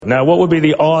Now, what would be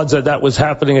the odds that that was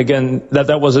happening again,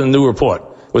 that wasn't a new report?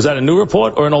 Was that a new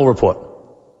report or an old report?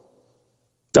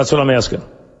 That's what I'm asking.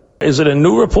 Is it a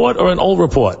new report or an old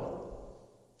report?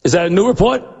 Is that a new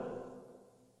report?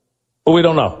 Or we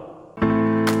don't know?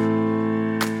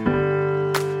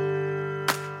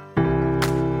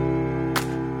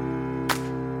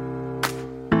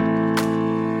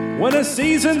 When a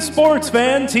seasoned sports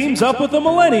fan teams up with a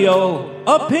millennial,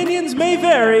 opinions may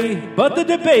vary, but the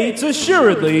debates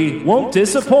assuredly won't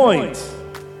disappoint.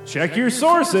 Check your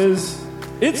sources.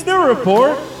 It's new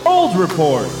report, old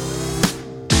report.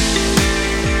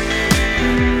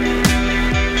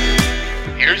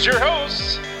 Here's your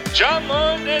hosts, John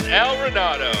Lund and Al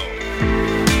Renato.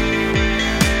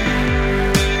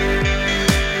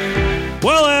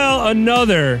 Well, Al,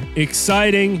 another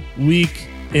exciting week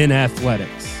in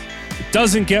athletics.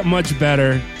 Doesn't get much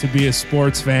better to be a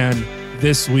sports fan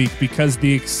this week because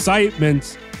the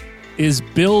excitement is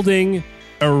building,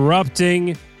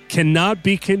 erupting, cannot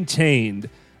be contained,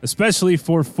 especially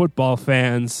for football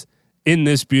fans in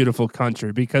this beautiful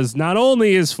country, because not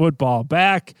only is football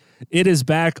back, it is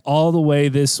back all the way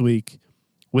this week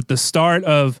with the start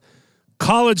of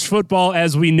college football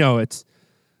as we know it.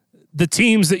 The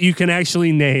teams that you can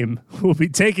actually name will be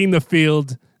taking the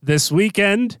field this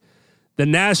weekend. The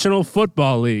National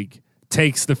Football League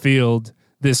takes the field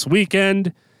this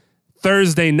weekend.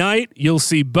 Thursday night, you'll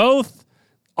see both.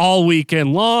 All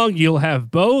weekend long, you'll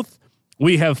have both.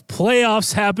 We have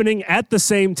playoffs happening at the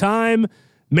same time.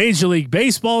 Major League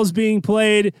Baseball is being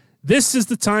played. This is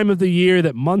the time of the year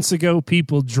that months ago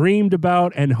people dreamed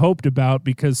about and hoped about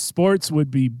because sports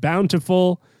would be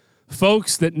bountiful.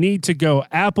 Folks that need to go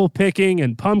apple picking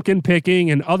and pumpkin picking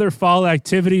and other fall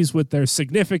activities with their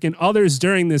significant others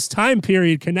during this time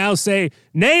period can now say,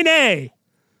 nay, nay.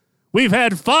 We've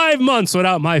had 5 months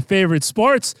without my favorite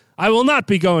sports. I will not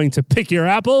be going to pick your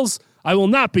apples. I will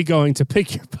not be going to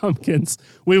pick your pumpkins.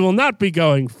 We will not be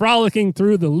going frolicking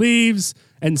through the leaves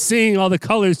and seeing all the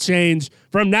colors change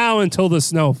from now until the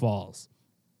snow falls.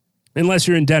 Unless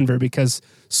you're in Denver, because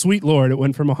sweet Lord, it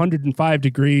went from 105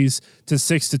 degrees to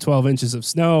 6 to 12 inches of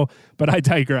snow, but I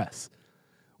digress.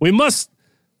 We must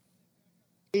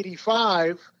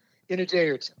 85 in a day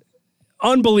or two.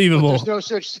 Unbelievable. But there's no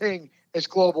such thing as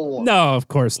global warming. No, of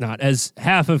course not. As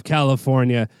half of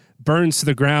California burns to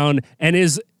the ground and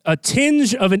is a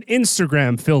tinge of an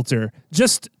Instagram filter.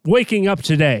 Just waking up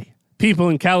today, people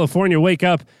in California wake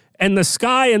up and the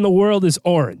sky in the world is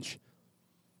orange.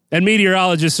 And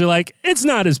meteorologists are like, it's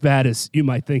not as bad as you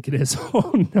might think it is.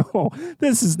 Oh, no,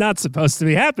 this is not supposed to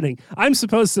be happening. I'm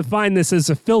supposed to find this as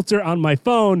a filter on my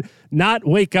phone, not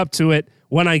wake up to it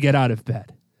when I get out of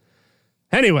bed.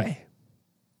 Anyway,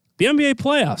 the NBA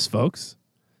playoffs, folks,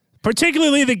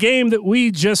 particularly the game that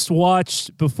we just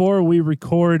watched before we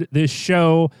record this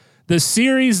show, the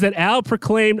series that Al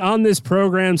proclaimed on this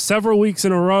program several weeks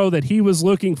in a row that he was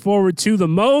looking forward to the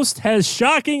most has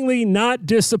shockingly not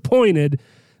disappointed,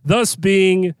 thus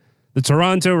being the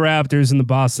Toronto Raptors and the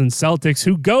Boston Celtics,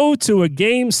 who go to a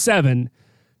Game 7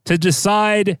 to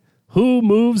decide who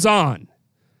moves on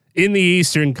in the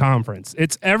Eastern Conference.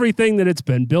 It's everything that it's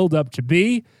been built up to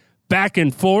be. Back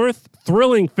and forth,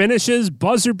 thrilling finishes,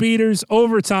 buzzer beaters,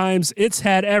 overtimes. It's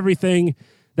had everything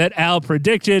that Al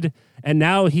predicted, and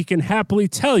now he can happily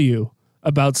tell you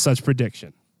about such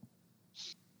prediction.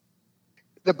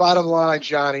 The bottom line,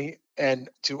 Johnny, and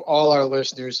to all our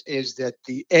listeners, is that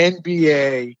the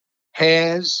NBA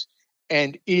has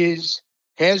been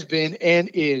and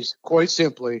is quite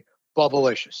simply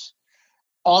bubblicious.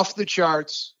 Off the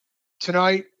charts.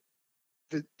 Tonight,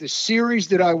 the series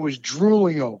that I was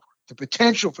drooling over, the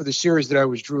potential for the series that I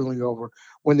was drooling over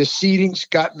when the seedings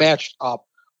got matched up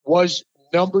was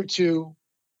number 2,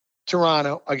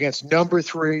 Toronto against number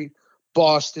 3,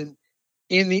 Boston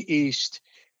in the East.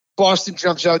 Boston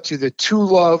jumps out to the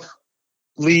 2-love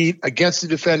lead against the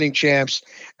defending champs,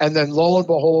 and then lo and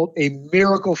behold, a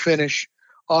miracle finish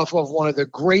off of one of the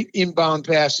great inbound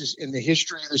passes in the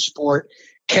history of the sport.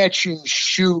 Catch and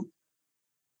shoot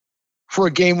for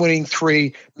a game-winning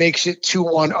 3, makes it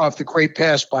 2-1 off the great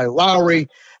pass by Lowry.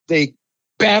 They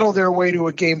battle their way to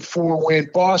a Game 4 win.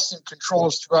 Boston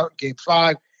controls throughout Game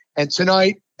 5. And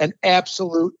tonight, an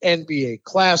absolute NBA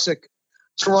classic.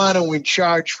 Toronto in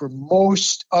charge for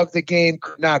most of the game,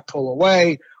 could not pull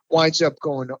away, winds up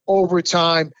going to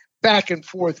overtime. Back and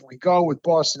forth we go with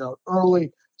Boston out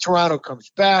early. Toronto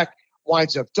comes back,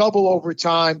 winds up double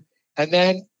overtime, and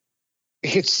then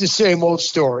it's the same old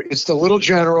story. It's the little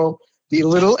general, the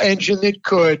little engine that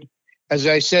could, as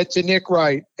I said to Nick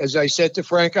Wright, as I said to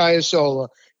Frank Iasola,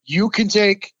 you can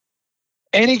take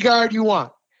any guard you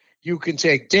want. You can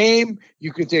take Dame.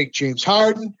 You can take James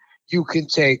Harden. You can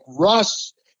take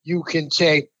Russ. You can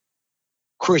take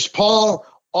Chris Paul,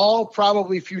 all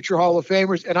probably future Hall of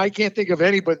Famers. And I can't think of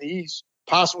anybody in the East,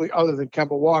 possibly other than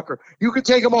Kemba Walker. You can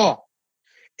take them all.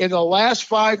 In the last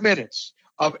 5 minutes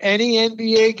of any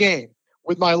NBA game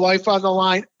with my life on the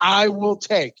line, I will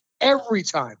take every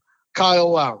time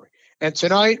Kyle Lowry. And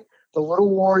tonight, the little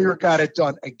warrior got it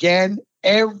done again.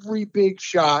 Every big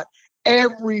shot,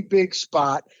 every big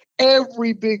spot,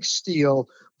 every big steal,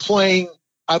 playing,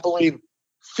 I believe,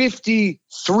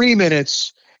 53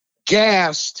 minutes,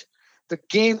 gassed, the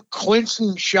game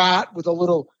clinching shot with a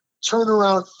little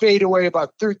turnaround fadeaway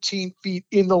about 13 feet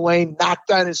in the lane,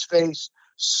 knocked on his face,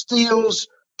 steals,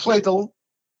 played the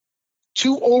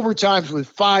 2 overtimes with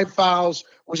 5 fouls,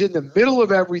 was in the middle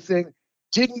of everything,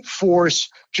 didn't force,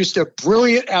 just a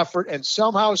brilliant effort, and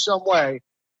somehow, some way,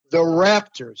 the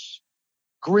Raptors,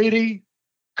 gritty,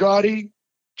 gutty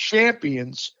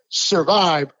champions,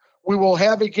 survive. We will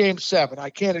have a Game 7. I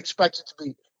can't expect it to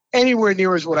be anywhere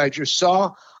near as what I just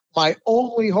saw. My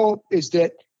only hope is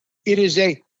that it is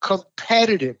a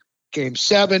competitive Game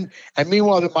 7. And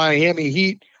meanwhile, the Miami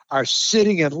Heat are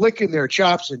sitting and licking their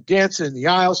chops and dancing in the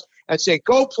aisles and say,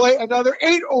 go play another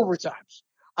 8 overtimes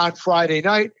on Friday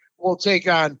night. We'll take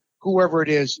on whoever it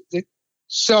is that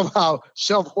somehow,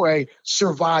 some way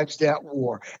survives that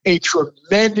war. A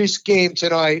tremendous game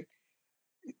tonight.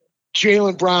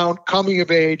 Jaylen Brown coming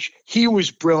of age. He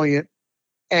was brilliant.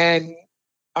 And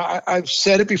I've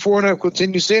said it before and I'll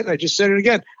continue to say it. And I just said it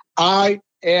again. I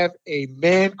have a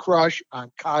man crush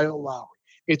on Kyle Lowry.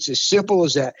 It's as simple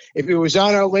as that. If it was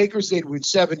on our Lakers, they'd win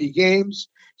 70 games.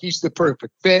 He's the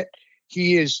perfect fit.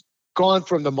 He has gone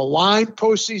from the maligned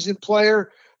postseason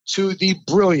player to the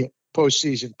brilliant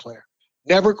postseason player.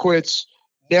 Never quits,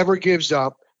 never gives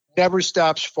up, never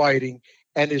stops fighting,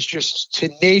 and is just as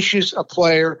tenacious a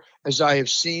player as I have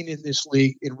seen in this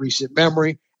league in recent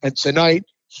memory. And tonight,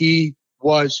 he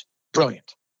was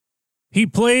brilliant. He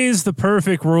plays the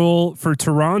perfect role for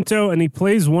Toronto, and he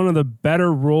plays one of the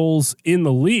better roles in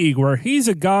the league, where he's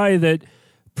a guy that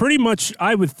pretty much,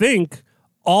 I would think,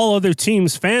 all other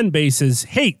teams' fan bases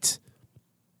hate.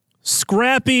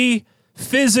 Scrappy,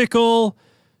 physical,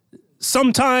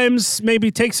 sometimes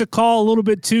maybe takes a call a little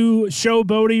bit too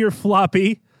showboaty or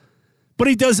floppy, but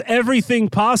he does everything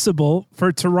possible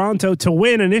for Toronto to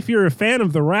win. And if you're a fan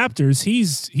of the Raptors,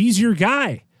 he's your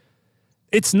guy.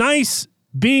 It's nice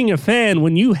being a fan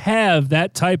when you have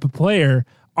that type of player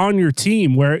on your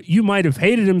team where you might have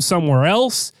hated him somewhere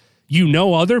else. You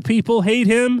know other people hate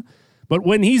him, but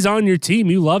when he's on your team,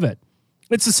 you love it.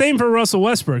 It's the same for Russell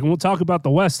Westbrook, and we'll talk about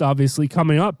the West obviously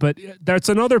coming up, but that's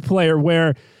another player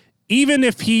where even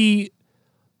if he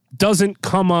doesn't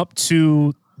come up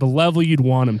to the level you'd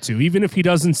want him to, even if he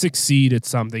doesn't succeed at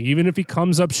something, even if he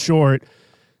comes up short,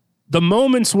 the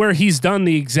moments where he's done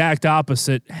the exact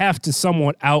opposite have to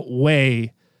somewhat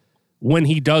outweigh when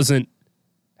he doesn't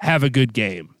have a good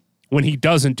game, when he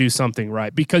doesn't do something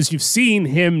right, because you've seen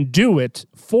him do it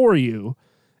for you,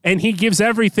 and he gives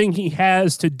everything he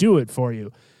has to do it for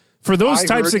you. For those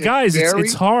types of guys,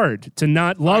 it's hard to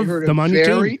not love them on your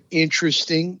team. Very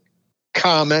interesting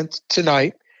comment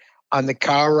tonight on the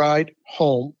car ride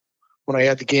home when I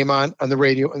had the game on the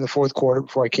radio in the fourth quarter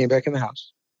before I came back in the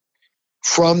house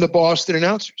from the Boston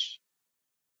announcers.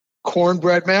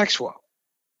 Cornbread Maxwell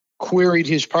queried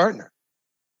his partner.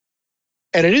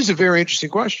 And it is a very interesting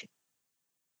question.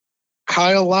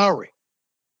 Kyle Lowry,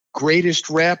 greatest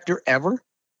Raptor ever?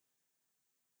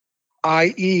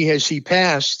 i.e., has he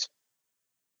passed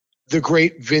the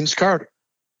great Vince Carter,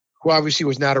 who obviously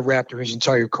was not a Raptor his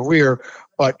entire career,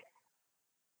 but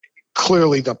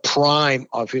clearly the prime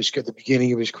of the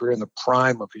beginning of his career and the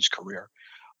prime of his career,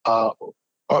 a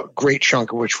great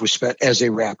chunk of which was spent as a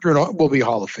Raptor, and will be a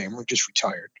Hall of Famer, just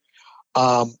retired.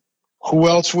 Who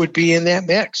else would be in that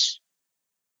mix?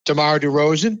 DeMar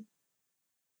DeRozan,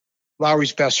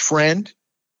 Lowry's best friend,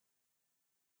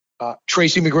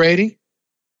 Tracy McGrady,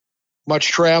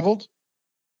 much traveled.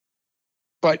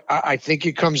 But I think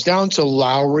it comes down to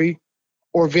Lowry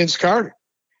or Vince Carter.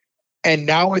 And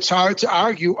now it's hard to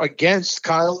argue against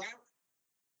Kyle Lowry,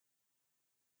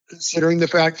 considering the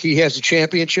fact he has a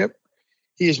championship.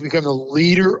 He has become the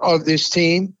leader of this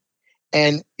team.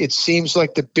 And it seems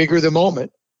like the bigger the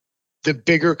moment, the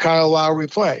bigger Kyle Lowry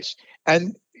plays.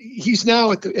 And he's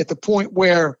now at the point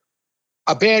where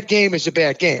a bad game is a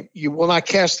bad game. You will not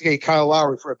castigate Kyle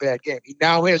Lowry for a bad game. He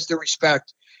now has the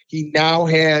respect. He now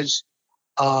has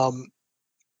the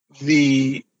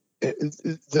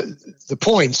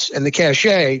points and the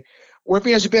cachet, where if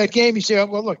he has a bad game, you say, oh,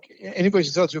 well, look, anybody's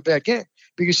entitled to a bad game,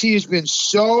 because he has been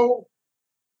so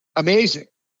amazing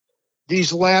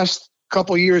these last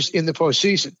couple of years in the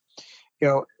postseason.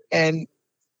 And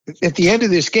at the end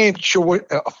of this game, to show what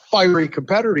a fiery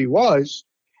competitor he was,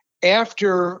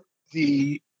 after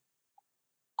the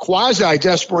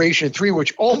quasi-desperation three,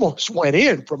 which almost went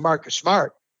in from Marcus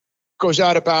Smart, goes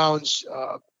out of bounds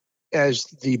as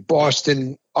the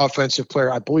Boston offensive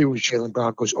player, I believe it was Jaylen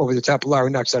Brown, goes over the top of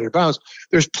Lowry, knocks out of bounds.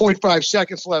 There's 0.5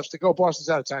 seconds left to go. Boston's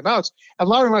out of timeouts, and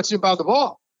Lowry wants to inbound the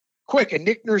ball quick, and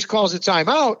Nick Nurse calls a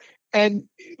timeout, and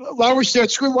Lowry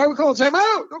starts screaming, "Why are we calling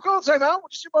timeout? Don't call a timeout. We'll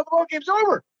just inbound the ball. Game's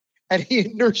over." And he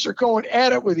and Nurse are going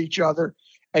at it with each other,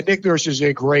 and Nick Nurse is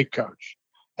a great coach,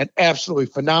 an absolutely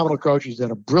phenomenal coach. He's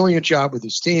done a brilliant job with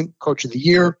his team, Coach of the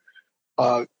Year,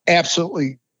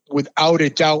 absolutely without a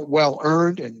doubt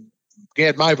well-earned, and he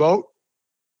had my vote.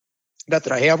 Not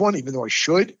that I have one, even though I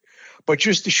should, but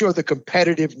just to show the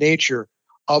competitive nature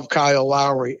of Kyle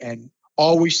Lowry and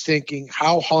always thinking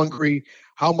how hungry,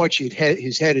 how much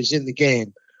his head is in the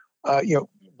game.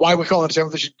 Why we call it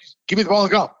a give me the ball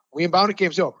and go. We inbound it,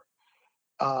 game's over.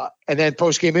 And then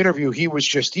post-game interview, he was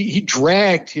just, he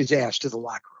dragged his ass to the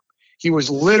locker room. He was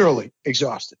literally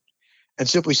exhausted and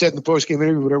simply said in the post-game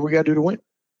interview, whatever we got to do to win.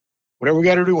 Whatever we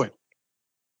got to do to win.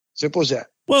 Simple as that.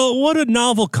 Well, what a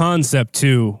novel concept,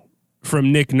 too,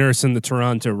 from Nick Nurse and the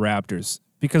Toronto Raptors.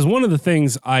 Because one of the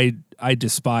things I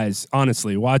despise,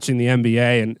 honestly, watching the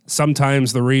NBA, and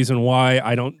sometimes the reason why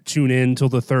I don't tune in till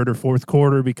the third or fourth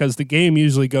quarter, because the game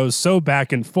usually goes so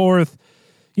back and forth,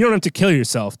 you don't have to kill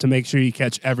yourself to make sure you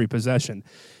catch every possession,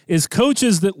 is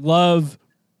coaches that love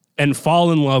and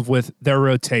fall in love with their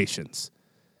rotations.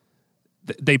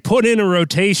 They put in a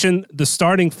rotation, the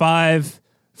starting five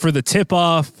for the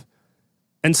tip-off,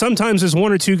 and sometimes there's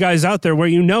one or two guys out there where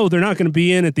they're not going to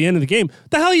be in at the end of the game.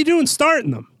 What the hell are you doing starting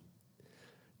them?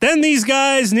 Then these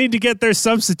guys need to get their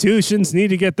substitutions, need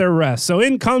to get their rest. So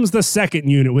in comes the second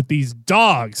unit with these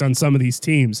dogs on some of these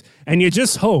teams, and you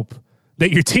just hope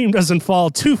that your team doesn't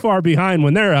fall too far behind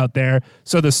when they're out there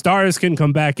so the stars can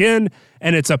come back in,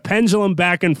 and it's a pendulum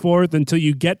back and forth until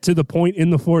you get to the point in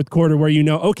the fourth quarter where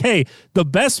okay, the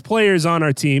best players on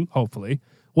our team, hopefully,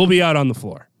 will be out on the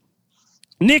floor.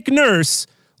 Nick Nurse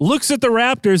looks at the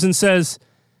Raptors and says,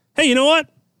 hey, you know what?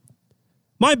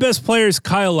 My best player is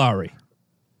Kyle Lowry.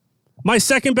 My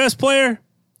second best player,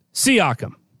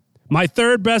 Siakam. My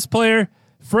third best player,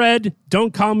 Fred,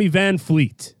 don't call me Van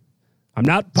Fleet. I'm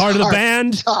not part of the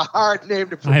band. It's a hard name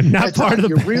to pronounce. I'm not part of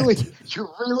the band. You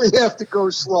really have to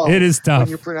go slow. It is tough when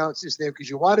you pronounce his name because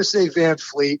you want to say Van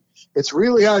Fleet. It's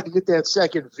really hard to get that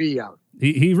second V out.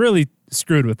 He really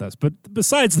screwed with us. But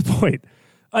besides the point,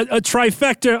 a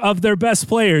trifecta of their best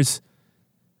players.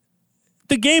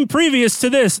 The game previous to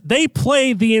this, they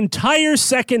play the entire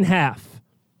second half.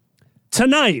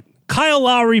 Tonight, Kyle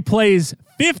Lowry plays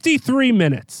 53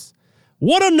 minutes.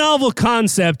 What a novel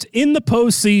concept in the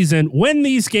postseason when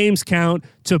these games count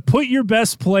to put your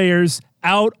best players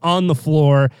out on the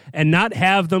floor and not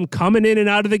have them coming in and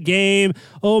out of the game.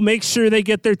 Oh, make sure they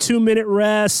get their 2-minute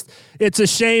rest. It's a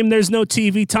shame there's no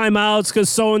TV timeouts because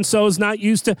so-and-so is not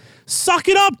used to. Suck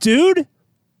it up, dude.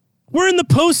 We're in the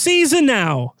postseason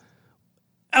now.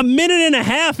 A minute and a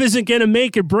half isn't going to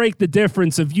make or break the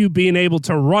difference of you being able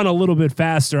to run a little bit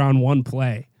faster on one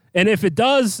play. And if it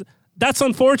does, that's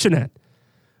unfortunate.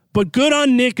 But good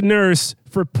on Nick Nurse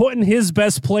for putting his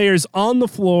best players on the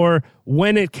floor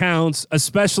when it counts,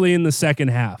 especially in the second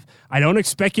half. I don't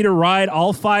expect you to ride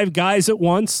all 5 guys at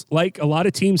once like a lot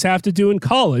of teams have to do in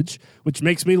college, which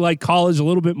makes me like college a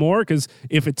little bit more because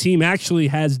if a team actually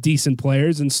has decent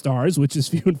players and stars, which is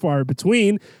few and far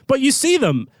between, but you see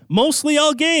them mostly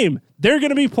all game, they're going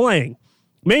to be playing.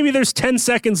 Maybe there's 10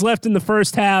 seconds left in the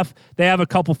first half. They have a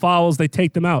couple fouls. They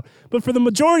take them out. But for the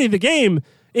majority of the game,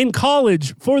 in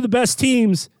college, for the best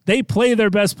teams, they play their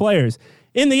best players.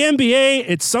 In the NBA,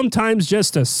 it's sometimes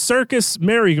just a circus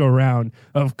merry-go-round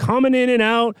of coming in and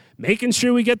out, making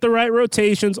sure we get the right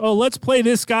rotations. Oh, let's play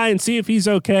this guy and see if he's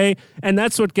okay. And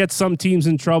that's what gets some teams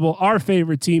in trouble, our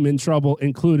favorite team in trouble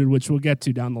included, which we'll get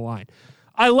to down the line.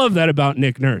 I love that about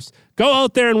Nick Nurse. Go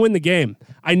out there and win the game.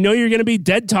 I know you're going to be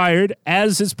dead tired,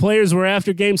 as his players were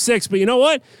after Game 6, but you know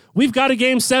what? We've got a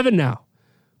Game 7 now.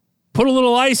 Put a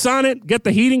little ice on it, get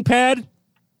the heating pad,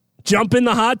 jump in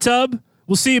the hot tub.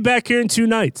 We'll see you back here in 2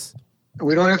 nights.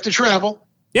 We don't have to travel.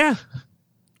 Yeah.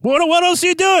 What else are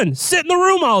you doing? Sit in the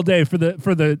room all day for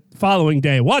the following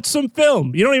day. Watch some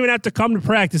film. You don't even have to come to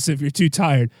practice if you're too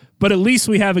tired. But at least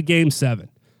we have a Game 7.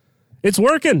 It's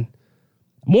working.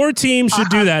 More teams should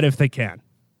do that if they can.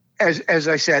 As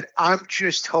I said, I'm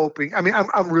just hoping. I mean,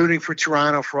 I'm rooting for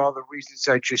Toronto for all the reasons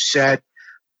I just said.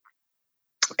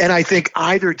 And I think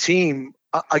either team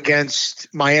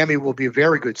against Miami will be a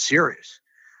very good series.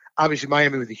 obviously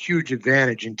Miami with a huge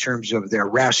advantage in terms of their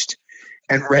rest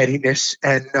and readiness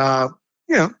and,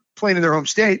 playing in their home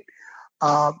state.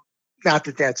 Not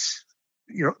that that's,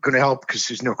 going to help because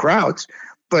there's no crowds.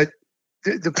 But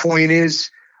the point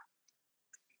is,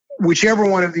 whichever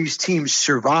one of these teams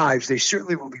survives, they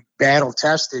certainly will be battle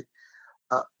tested.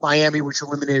 Miami, which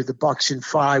eliminated the Bucks in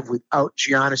 5 without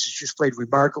Giannis, has just played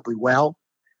remarkably well.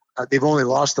 They've only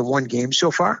lost the one game so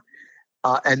far,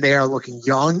 and they are looking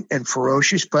young and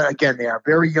ferocious. But again, they are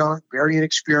very young, very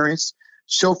inexperienced.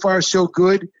 So far, so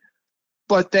good.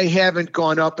 But they haven't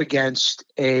gone up against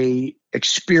a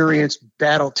experienced,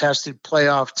 battle-tested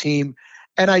playoff team.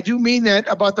 And I do mean that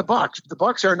about the Bucks. The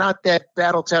Bucks are not that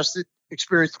battle-tested,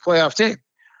 experienced playoff team.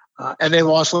 And they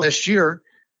lost last year,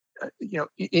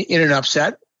 in an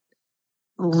upset,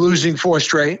 losing 4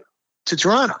 straight to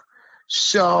Toronto.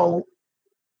 So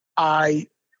I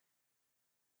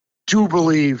do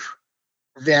believe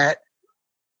that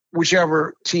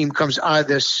whichever team comes out of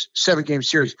this 7-game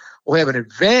series will have an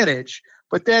advantage,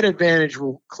 but that advantage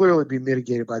will clearly be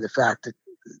mitigated by the fact that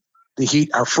the Heat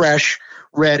are fresh,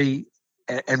 ready,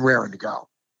 and raring to go.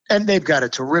 And they've got a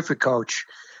terrific coach,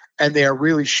 and they are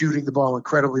really shooting the ball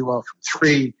incredibly well from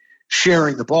 3,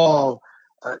 sharing the ball.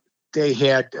 They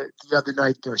had the other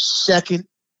night their second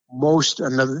most,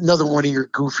 another one of your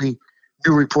goofy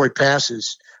new report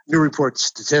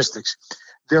statistics.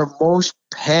 Their most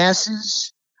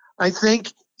passes, I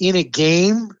think, in a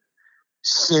game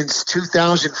since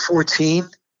 2014.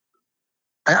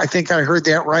 I think I heard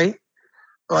that right.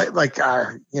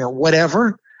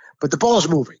 Whatever. But the ball is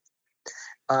moving.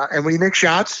 And when you make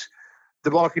shots,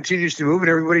 the ball continues to move and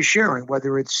everybody's sharing,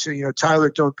 whether it's, Tyler,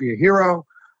 don't be a hero,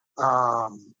 or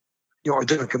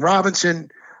Duncan Robinson,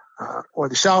 or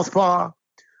the Southpaw,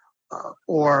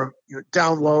 or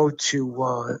down low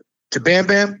to Bam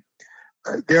Bam.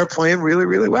 They're playing really,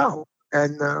 really well.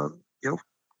 And,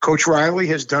 Coach Riley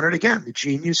has done it again. The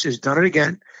genius has done it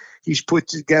again. He's put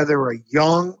together a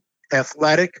young,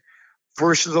 athletic,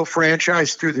 versatile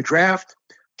franchise through the draft,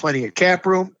 plenty of cap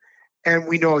room, and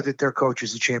we know that their coach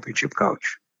is a championship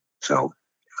coach. So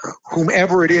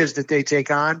whomever it is that they take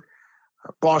on,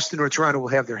 Boston or Toronto will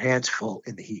have their hands full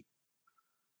in the Heat.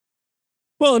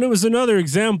 Well, and it was another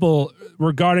example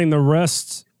regarding the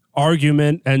rest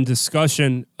argument and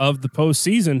discussion of the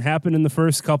postseason happened in the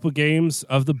first couple games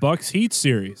of the Bucks Heat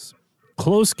series.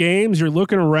 Close games, you're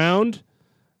looking around,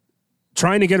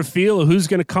 trying to get a feel of who's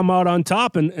going to come out on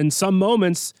top. And in some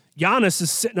moments, Giannis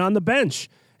is sitting on the bench.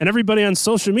 And everybody on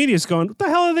social media is going, what the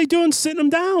hell are they doing sitting him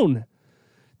down?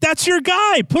 That's your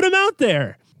guy. Put him out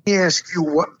there. Let me ask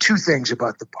you 2 things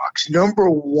about the Bucks. Number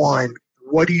one,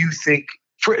 what do you think?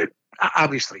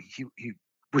 Obviously, he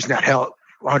was not held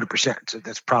 100%, so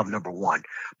that's problem number one.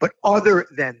 But other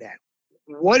than that,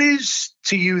 what is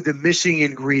to you the missing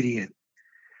ingredient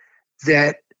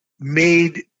that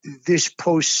made this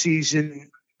postseason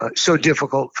so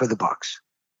difficult for the Bucks?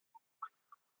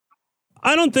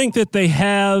 I don't think that they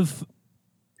have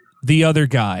the other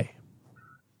guy.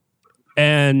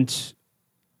 And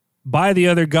by the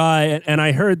other guy, and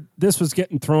I heard this was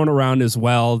getting thrown around as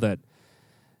well, that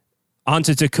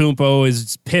Antetokounmpo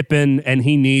is Pippen and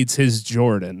he needs his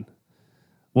Jordan.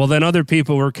 Well, then other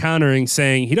people were countering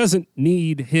saying he doesn't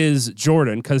need his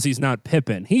Jordan because he's not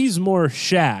Pippen. He's more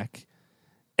Shaq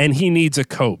and he needs a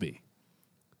Kobe.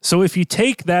 So if you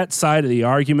take that side of the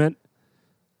argument,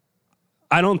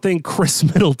 I don't think Chris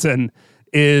Middleton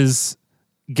is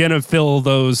going to fill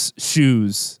those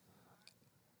shoes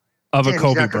of a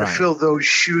Kobe Bryant. He's not going to fill those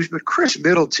shoes, but Chris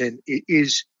Middleton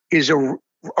is a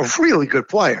really good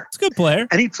player. He's a good player.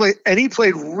 And he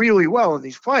played really well in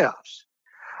these playoffs.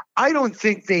 I don't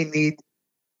think they need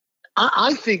 –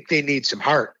 I think they need some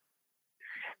heart.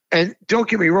 And don't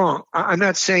get me wrong. I'm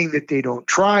not saying that they don't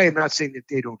try. I'm not saying that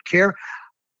they don't care.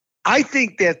 I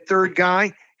think that third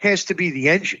guy has to be the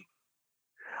engine.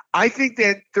 I think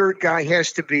that third guy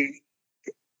has to be,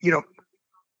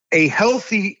 a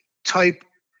healthy type,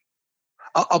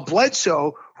 a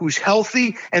Bledsoe who's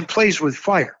healthy and plays with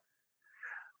fire.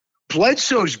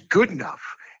 Bledsoe's good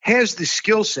enough, has the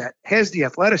skill set, has the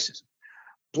athleticism.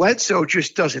 Bledsoe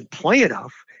just doesn't play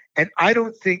enough, and I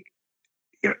don't think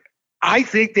I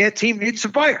think that team needs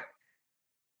some fire.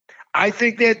 I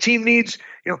think that team needs,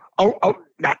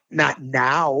 not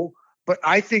now, but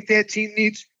I think that team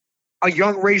needs a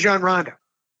young Rajon Rondo.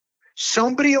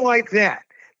 Somebody like that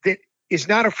is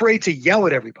not afraid to yell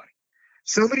at everybody.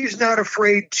 Somebody who's not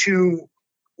afraid to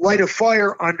light a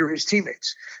fire under his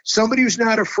teammates. Somebody who's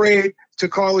not afraid to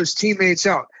call his teammates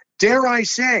out. Dare I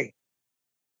say,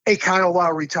 a Kyle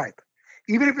Lowry type.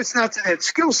 Even if it's not to that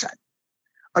skill set.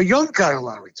 A young Kyle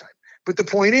Lowry type. But the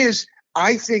point is,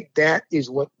 I think that is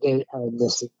what they are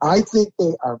missing. I think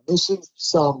they are missing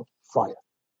some fire.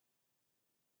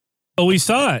 Well, we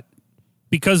saw it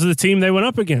because of the team they went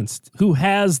up against, who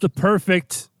has the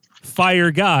perfect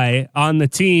fire guy on the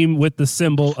team with the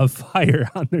symbol of fire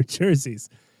on their jerseys.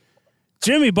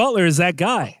 Jimmy Butler is that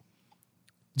guy.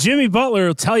 Jimmy Butler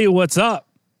will tell you what's up.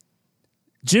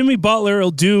 Jimmy Butler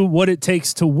will do what it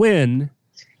takes to win.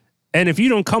 And if you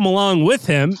don't come along with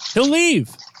him, he'll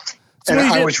leave. And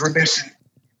I was remiss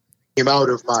him out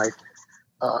of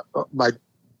my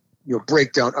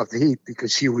breakdown of the Heat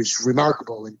because he was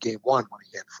remarkable in Game 1 when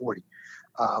he had 40.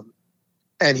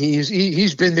 And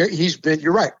he's been there.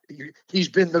 You're right. He's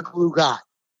been the glue guy.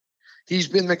 He's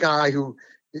been the guy who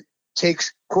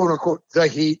takes, quote unquote, the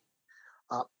heat,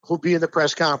 who'll be in the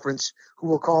press conference, who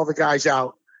will call the guys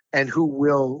out, and who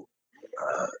will,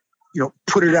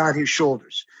 put it on his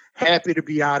shoulders. Happy to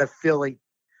be out of Philly,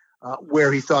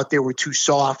 where he thought they were too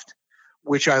soft,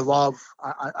 which I love.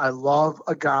 I love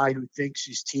a guy who thinks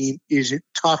his team isn't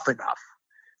tough enough.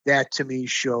 That to me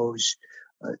shows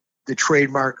the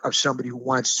trademark of somebody who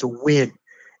wants to win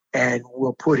and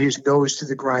will put his nose to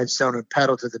the grindstone and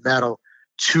pedal to the metal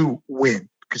to win.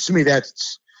 Because to me,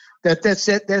 that's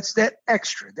that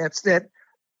extra. That's that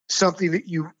something that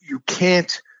you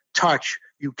can't touch.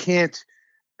 You can't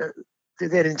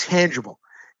that intangible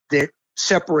that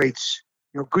separates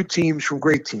good teams from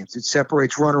great teams. It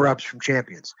separates runner-ups from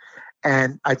champions.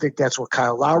 And I think that's what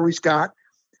Kyle Lowry's got.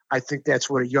 I think that's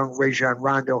what a young Rajon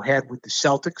Rondo had with the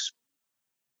Celtics.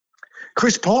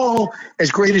 Chris Paul,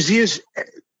 as great as he is,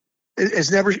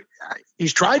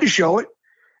 he's tried to show it,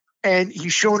 and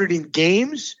he's shown it in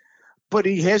games, but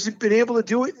he hasn't been able to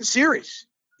do it in series.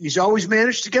 He's always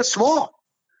managed to get small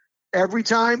every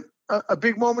time a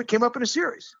big moment came up in a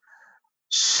series.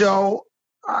 So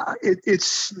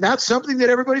it's not something that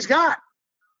everybody's got.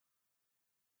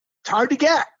 It's hard to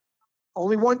get.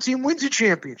 Only one team wins a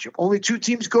championship. Only two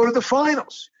teams go to the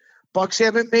finals. Bucks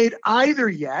haven't made either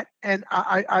yet, and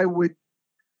I would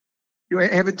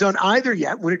haven't done either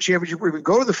yet, win a championship or even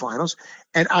go to the finals.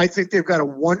 And I think they've got a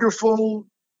wonderful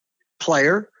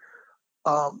player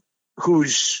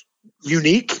who's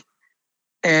unique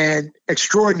and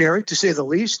extraordinary, to say the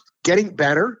least, getting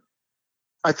better.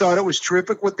 I thought it was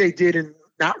terrific what they did in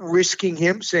not risking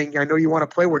him, saying, I know you want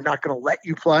to play. We're not going to let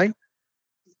you play.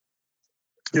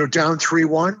 Down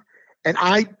 3-1. And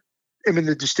I am in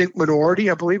the distinct minority,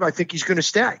 I believe. I think he's going to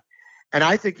stay. And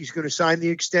I think he's going to sign the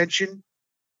extension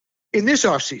in this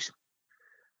offseason,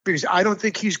 because I don't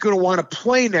think he's going to want to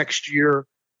play next year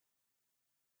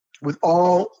with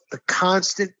all the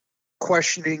constant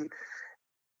questioning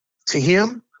to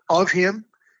him, of him,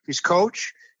 his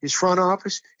coach, his front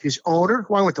office, his owner,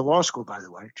 who I went to law school, by the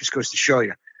way. Just goes to show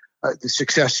you the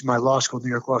success my law school, New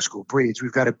York Law School, breeds.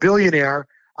 We've got a billionaire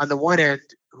on the one end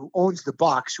who owns the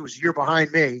Bucks, who was a year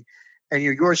behind me, and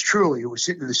yours truly, who was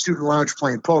sitting in the student lounge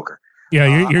playing poker.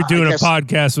 Yeah, you're doing a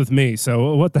podcast with me,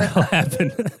 so what the hell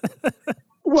happened?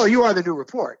 Well, you are the new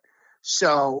report.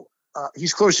 So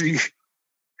he's closer to you.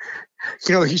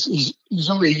 He's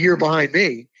only a year behind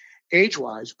me,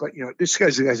 age-wise, but, this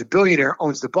guy's a billionaire,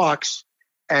 owns the Bucks,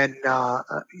 and, I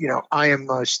am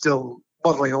still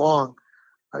muddling along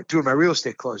doing my real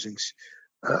estate closings,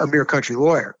 a mere country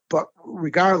lawyer. But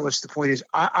regardless, the point is,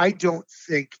 I don't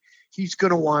think he's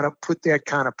going to want to put that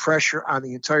kind of pressure on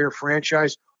the entire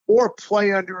franchise or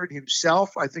play under it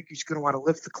himself. I think he's going to want to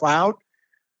lift the cloud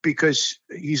because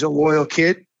he's a loyal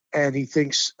kid and he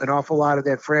thinks an awful lot of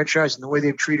that franchise and the way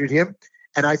they've treated him.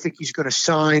 And I think he's going to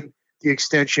sign the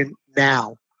extension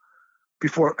now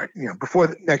before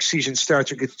the next season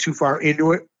starts or gets too far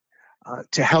into it,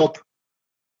 to help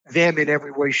them in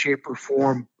every way, shape, or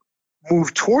form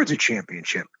move towards a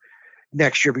championship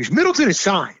next year, because Middleton is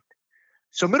signed.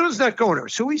 So Middleton's not going there.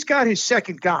 So he's got his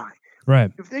second guy.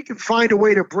 Right. If they can find a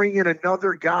way to bring in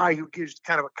another guy who gives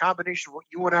kind of a combination of what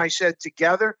you and I said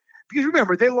together, because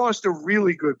remember, they lost a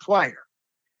really good player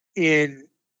in,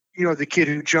 the kid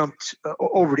who jumped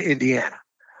over to Indiana.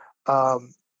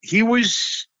 He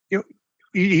was,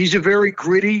 he's a very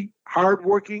gritty,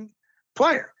 hardworking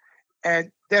player.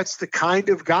 And that's the kind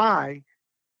of guy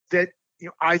that,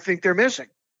 I think they're missing.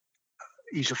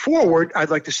 He's a forward. I'd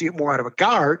like to see it more out of a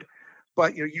guard,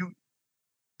 but you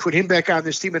put him back on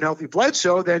this team in healthy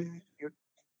Bledsoe, then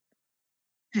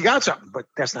you got something, but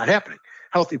that's not happening.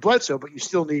 Healthy Bledsoe, but you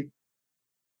still need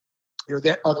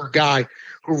that other guy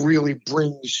who really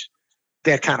brings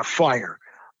that kind of fire.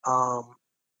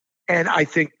 And I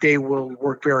think they will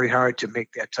work very hard to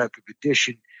make that type of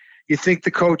addition. You think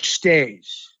the coach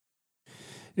stays?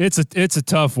 It's a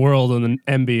tough world in the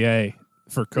NBA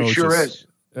for coaches. It sure is.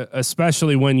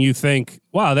 especially when you think,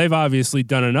 wow, they've obviously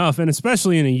done enough, and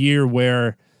especially in a year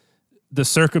where the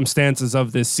circumstances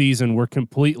of this season were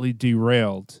completely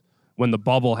derailed. When the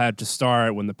bubble had to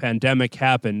start, when the pandemic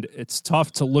happened, it's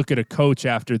tough to look at a coach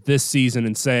after this season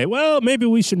and say, well, maybe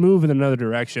we should move in another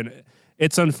direction.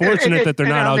 It's unfortunate that they're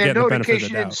not all getting the benefit of the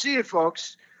doubt. You didn't see it,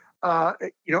 folks.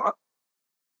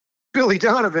 Billy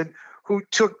Donovan, who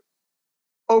took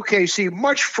OKC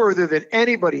much further than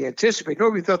anybody anticipated.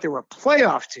 Nobody thought they were a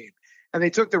playoff team, and they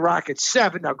took the Rockets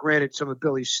 7. Now, granted, some of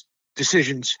Billy's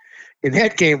decisions in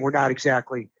that game were not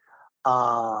exactly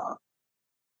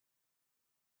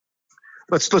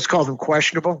let's call them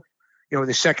questionable. In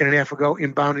the second and a half ago,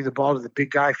 inbounding the ball to the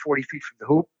big guy 40 feet from the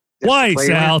hoop. Twice,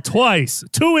 Al, twice.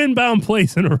 2 inbound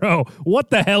plays in a row. What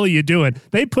the hell are you doing?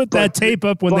 They put that tape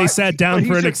up when they sat down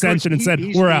for an extension and said,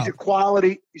 we're out. He's a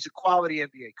quality NBA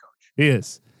coach. He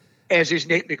is. As is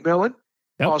Nate McMillan,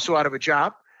 also out of a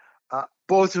job.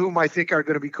 Both of whom I think are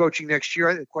going to be coaching next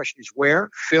year. The question is where?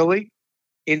 Philly.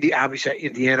 Obviously,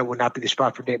 Indiana would not be the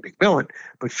spot for Nate McMillan,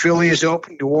 but Philly is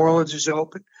open. New Orleans is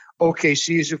open.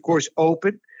 OKC is, of course,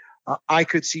 open. I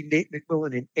could see Nate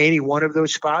McMillan in any one of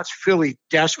those spots. Philly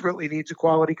desperately needs a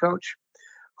quality coach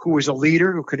who is a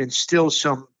leader, who can instill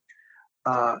some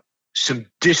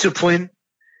discipline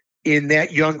in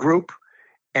that young group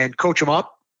and coach them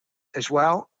up as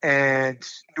well. And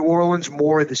New Orleans,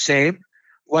 more of the same.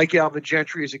 Like Alvin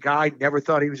Gentry as a guy, never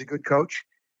thought he was a good coach.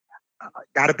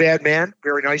 Not a bad man,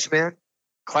 very nice man,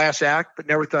 class act, but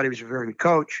never thought he was a very good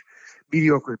coach.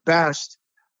 Mediocre at best.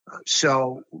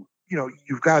 So,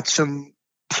 you've got some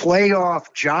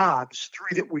playoff jobs,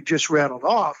 3 that we just rattled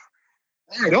off,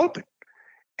 wide open.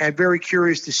 And very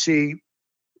curious to see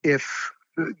if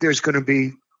there's going to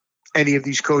be any of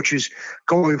these coaches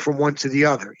going from one to the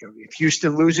other. If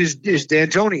Houston loses, is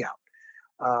D'Antoni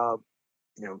out?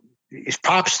 Is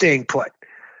Pop staying put?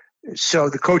 So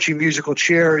the coaching musical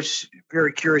chairs,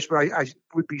 very curious, but I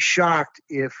would be shocked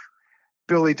if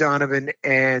Billy Donovan,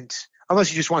 and unless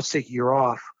he just wants to take a year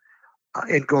off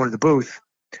and go into the booth,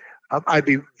 I'd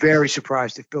be very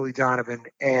surprised if Billy Donovan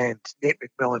and Nate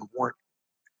McMillan weren't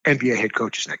NBA head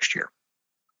coaches next year.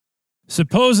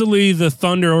 Supposedly the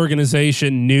Thunder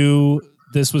organization knew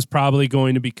this was probably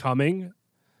going to be coming,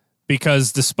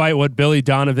 because despite what Billy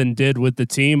Donovan did with the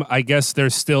team, I guess they're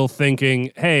still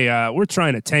thinking, hey, we're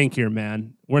trying to tank here,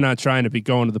 man. We're not trying to be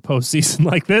going to the postseason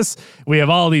like this. We have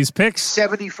all these picks.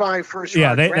 75 first round.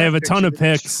 Yeah, they have a ton of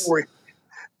picks.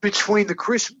 Between the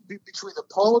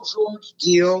Paul George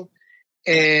deal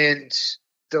and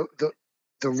the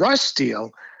Russ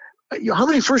deal, how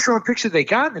many first round picks have they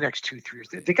got in the next 2-3 years?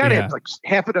 They got to have like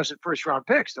half a dozen first round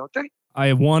picks, don't they?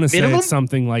 I want to say it's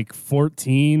something like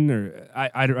 14, or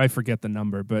I forget the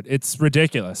number, but it's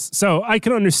ridiculous. So I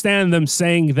can understand them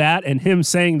saying that and him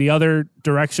saying the other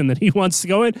direction that he wants to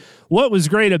go in. What was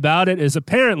great about it is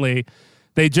apparently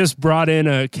they just brought in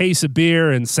a case of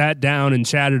beer and sat down and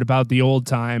chatted about the old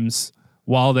times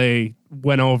while they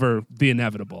went over the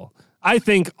inevitable. I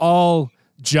think all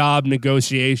job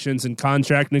negotiations and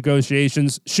contract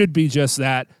negotiations should be just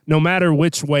that, no matter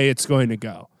which way it's going to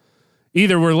go.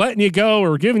 Either we're letting you go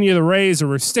or we're giving you the raise or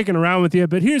we're sticking around with you,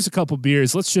 but here's a couple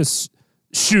beers. Let's just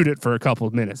shoot it for a couple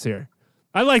of minutes here.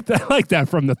 I like that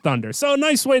from the Thunder. So a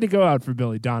nice way to go out for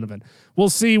Billy Donovan. We'll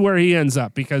see where he ends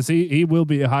up, because he will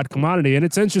be a hot commodity. And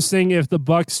it's interesting if the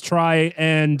Bucks try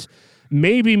and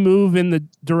maybe move in the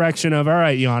direction of, all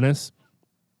right, Giannis,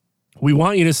 we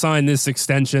want you to sign this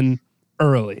extension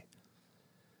early.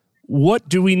 What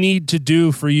do we need to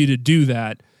do for you to do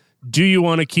that? Do you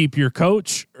want to keep your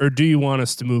coach, or do you want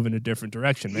us to move in a different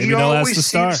direction? Maybe they'll ask the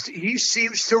star. He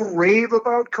seems to rave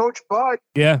about Coach Bud.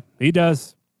 Yeah, he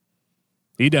does.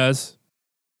 He does.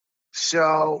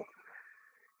 So,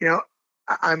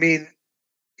 I mean,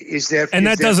 is that... And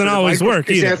that doesn't always work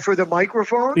either. Is that for the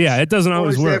microphones? Yeah, it doesn't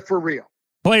always work. Or is that for real?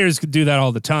 Players could do that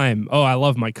all the time. Oh, I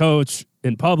love my coach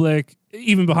in public,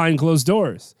 even behind closed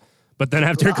doors. But then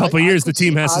after a couple of years, the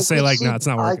team has to say, like, no, it's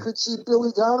not working. I could see Billy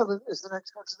Donovan as the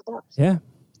next coach of the Bucks. Yeah,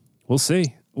 we'll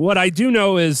see. What I do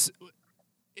know is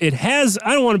I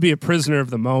don't want to be a prisoner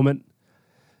of the moment,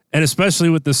 and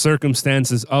especially with the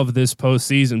circumstances of this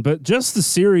postseason, but just the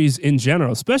series in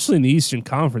general, especially in the Eastern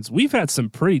Conference, we've had some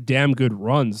pretty damn good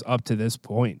runs up to this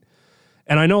point.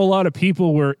 And I know a lot of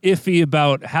people were iffy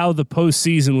about how the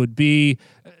postseason would be,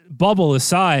 bubble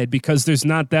aside, because there's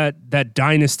not that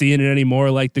dynasty in it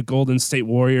anymore, like the Golden State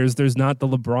Warriors. There's not the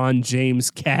LeBron James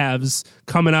Cavs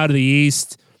coming out of the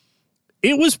East.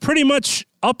 It was pretty much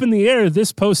up in the air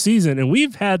this postseason, and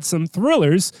we've had some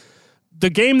thrillers. The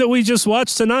game that we just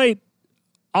watched tonight,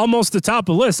 almost the top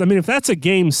of the list. I mean, if that's a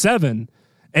game 7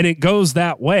 and it goes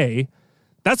that way,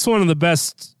 That's one of the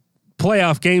best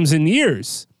playoff games in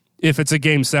years if it's a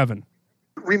Game 7.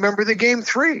 Remember the Game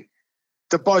 3,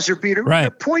 the buzzer beater?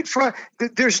 Right. .5.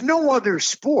 There's no other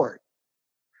sport.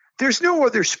 There's no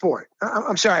other sport.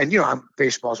 I'm sorry. And,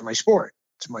 baseball's my sport.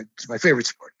 It's my favorite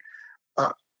sport.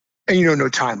 And no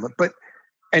time limit. But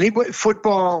anybody,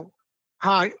 football,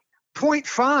 high,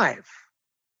 0.5.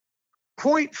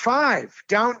 0.5,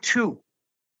 down 2.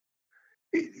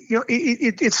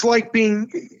 It's like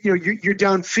being, you're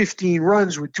down 15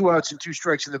 runs with 2 outs and 2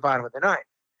 strikes in the bottom of the ninth.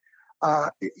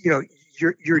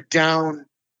 You're down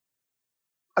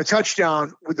a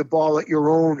touchdown with the ball at your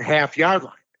own half-yard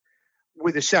line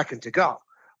with a second to go.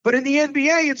 But in the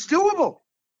NBA, it's doable.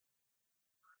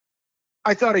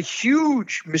 I thought a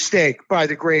huge mistake by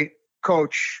the great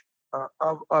coach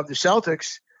of the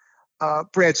Celtics,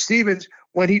 Brad Stevens,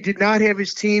 when he did not have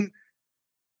his team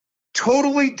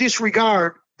totally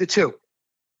disregard the 2.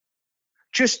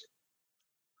 Just,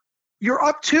 you're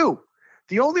up 2.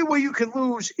 The only way you can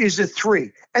lose is a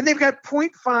 3. And they've got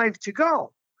 0.5 to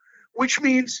go, which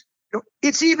means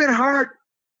it's even hard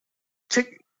to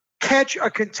catch a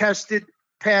contested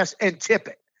pass and tip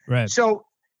it. Right. So,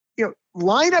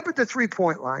 line up at the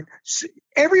 3-point line.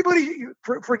 Everybody,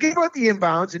 forget about the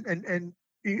inbounds and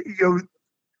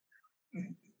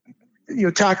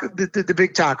taco, the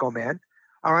big taco man.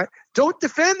 All right. Don't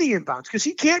defend the inbounds because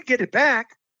he can't get it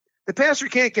back. The passer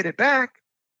can't get it back.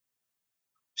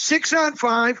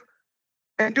 6-on-5,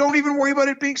 and don't even worry about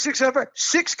it being 6-on-5.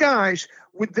 6 guys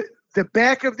with the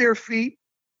back of their feet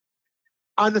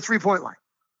on the 3-point line.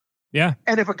 Yeah.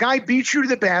 And if a guy beats you to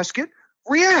the basket,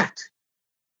 react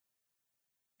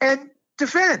and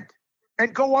defend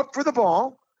and go up for the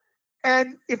ball.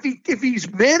 And if he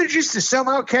manages to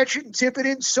somehow catch it and tip it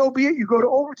in, so be it. You go to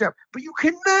overtime. But you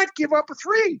cannot give up a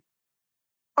 3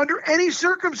 under any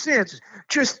circumstances.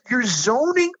 Just you're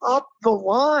zoning up the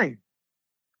line.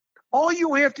 All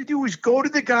you have to do is go to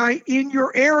the guy in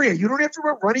your area. You don't have to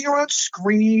worry about running around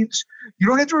screens. You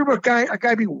don't have to worry about a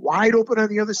guy being wide open on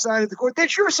the other side of the court.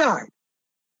 That's your side.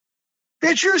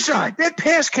 That's your side. That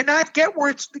pass cannot get where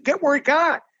it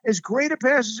got. As great a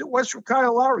pass as it was from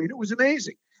Kyle Lowry, and it was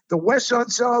amazing. The Wes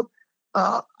Unseld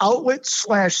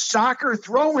outlet/soccer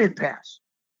throw-in pass.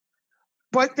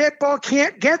 But that ball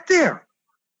can't get there.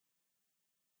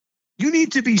 You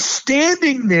need to be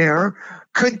standing there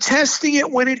contesting it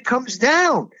when it comes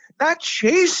down, not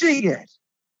chasing it.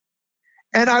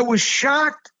 And I was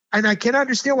shocked, and I can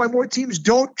understand why more teams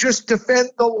don't just defend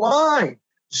the line.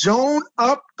 Zone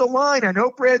up the line. I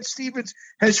know Brad Stevens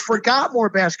has forgot more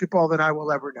basketball than I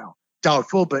will ever know.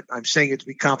 Doubtful, but I'm saying it to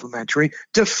be complimentary.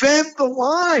 Defend the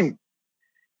line.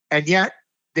 And yet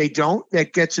they don't.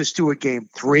 That gets us to a Game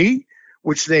 3,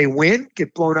 which they win,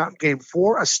 get blown out in Game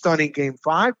 4, a stunning Game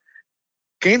 5.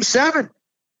 Game 7,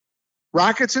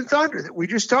 Rockets and Thunder that we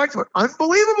just talked about.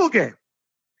 Unbelievable game.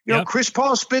 Chris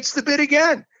Paul spits the bid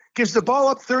again. Gives the ball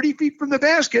up 30 feet from the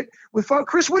basket.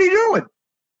 Chris, what are you doing?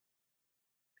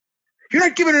 You're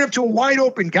not giving it up to a wide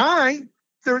open guy.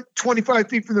 They're 25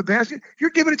 feet from the basket. You're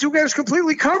giving it to a guy who's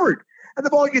completely covered. And the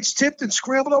ball gets tipped and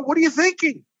scrambled out. What are you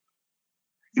thinking?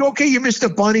 Okay, you missed a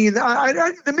bunny. And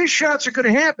the missed shots are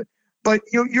going to happen. But,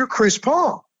 you're Chris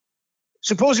Paul.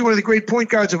 Supposedly one of the great point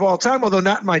guards of all time, although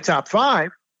not in my top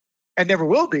 5, and never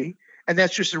will be. And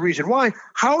that's just the reason why.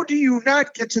 How do you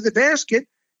not get to the basket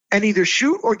and either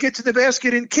shoot or get to the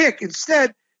basket and kick?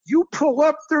 Instead, you pull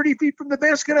up 30 feet from the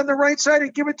basket on the right side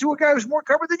and give it to a guy who's more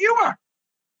covered than you are.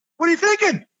 What are you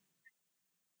thinking?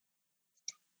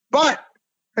 But,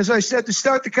 as I said to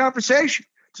start the conversation,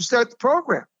 to start the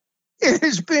program, it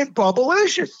has been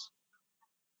bubblicious.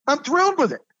 I'm thrilled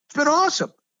with it. It's been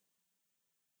awesome.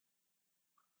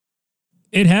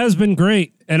 It has been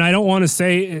great. And I don't want to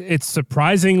say it's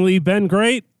surprisingly been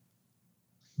great,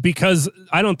 because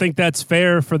I don't think that's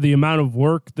fair for the amount of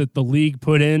work that the league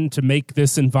put in to make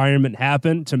this environment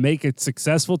happen, to make it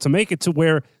successful, to make it to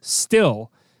where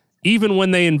still, even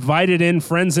when they invited in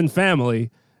friends and family,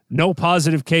 no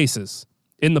positive cases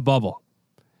in the bubble.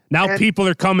 Now people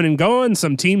are coming and going.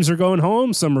 Some teams are going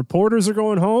home. Some reporters are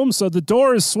going home. So the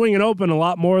door is swinging open a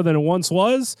lot more than it once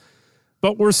was,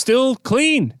 but we're still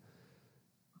clean.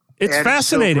 It's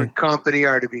fascinating. Silver Company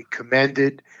are to be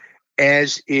commended,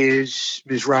 as is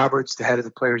Ms. Roberts, the head of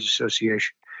the Players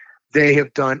Association. They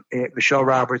have done, Michelle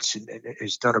Roberts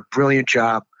has done a brilliant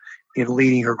job in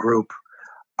leading her group.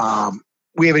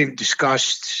 We haven't even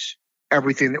discussed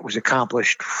everything that was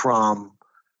accomplished from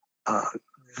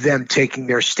them taking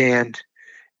their stand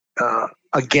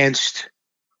against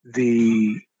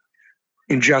the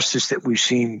injustice that we've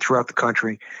seen throughout the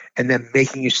country, and then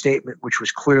making a statement which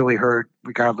was clearly heard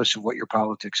regardless of what your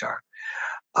politics are.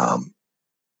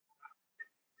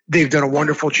 They've done a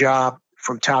wonderful job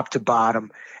from top to bottom.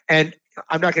 And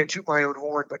I'm not going to toot my own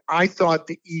horn, but I thought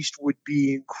the East would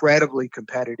be incredibly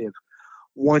competitive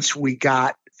once we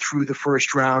got through the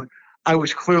first round. I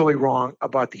was clearly wrong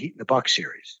about the Heat and the Bucks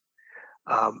series.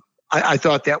 I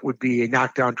thought that would be a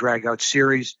knockdown, drag-out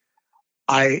series.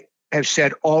 I have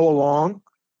said all along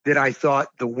that I thought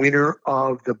the winner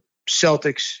of the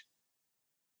Celtics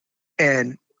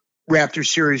and Raptors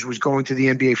series was going to the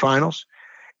NBA Finals,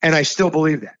 and I still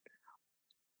believe that,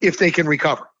 if they can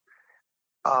recover.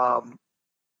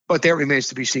 But that remains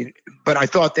to be seen. But I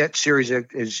thought that series,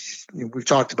 as we've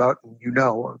talked about,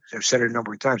 I've said it a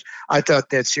number of times, I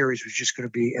thought that series was just going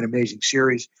to be an amazing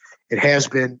series. It has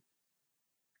been.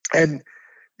 And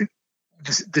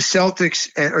the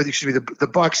Celtics, the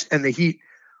Bucks and the Heat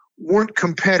weren't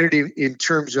competitive in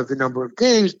terms of the number of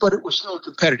games, but it was still a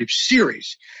competitive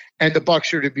series. And the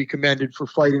Bucks are to be commended for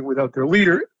fighting without their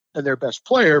leader and their best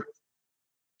player.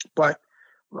 But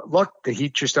look, the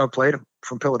Heat just outplayed them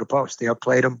from pillar to post. They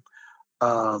outplayed them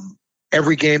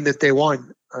every game that they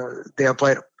won. They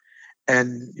outplayed them,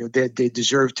 and they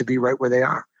deserve to be right where they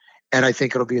are. And I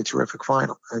think it'll be a terrific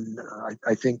final. And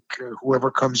I think whoever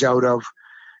comes out of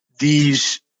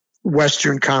these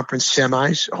Western Conference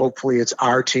semis, hopefully it's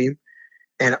our team,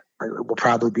 and it will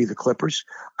probably be the Clippers.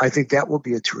 I think that will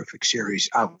be a terrific series.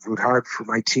 I'll root hard for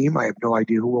my team. I have no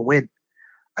idea who will win.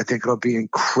 I think it'll be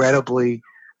incredibly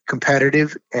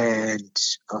competitive, and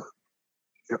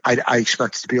I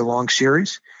expect it to be a long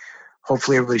series.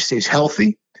 Hopefully everybody stays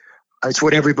healthy. It's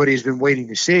what everybody has been waiting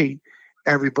to see.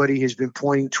 Everybody has been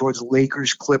pointing towards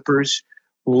Lakers, Clippers,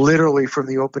 literally from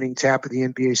the opening tap of the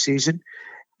NBA season.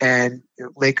 And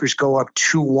Lakers go up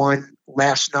 2-1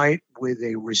 last night with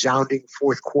a resounding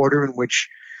fourth quarter in which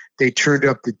they turned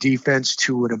up the defense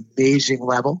to an amazing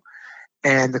level.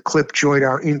 And the Clip joined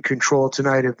are in control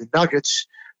tonight of the Nuggets,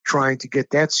 trying to get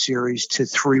that series to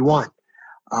 3-1.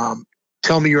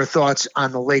 Tell me your thoughts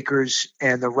on the Lakers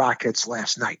and the Rockets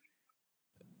last night.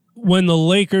 When the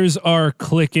Lakers are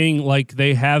clicking like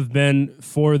they have been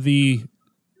for the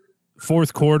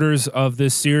fourth quarters of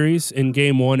this series in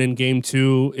game one and game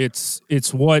two, it's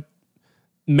what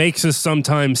makes us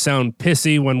sometimes sound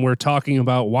pissy when we're talking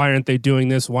about why aren't they doing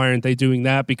this, why aren't they doing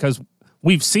that, because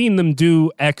we've seen them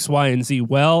do X, Y, and Z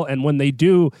well, and when they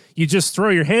do, you just throw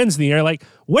your hands in the air like,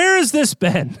 where has this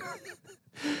been?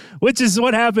 Which is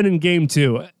what happened in game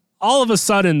two. All of a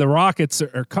sudden, the Rockets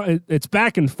it's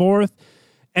back and forth.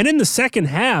 And in the second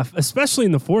half, especially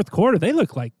in the fourth quarter, they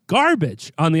look like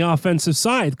garbage on the offensive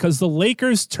side because the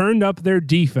Lakers turned up their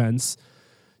defense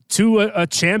to a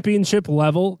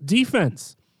championship-level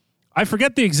defense. I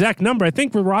forget the exact number. I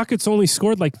think the Rockets only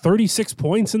scored like 36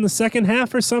 points in the second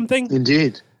half or something.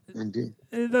 Indeed.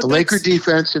 The Laker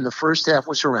defense in the first half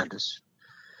was horrendous.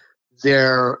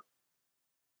 Their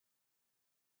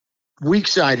weak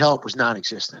side help was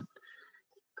non-existent.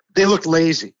 They looked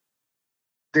lazy.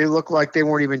 They looked like they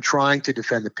weren't even trying to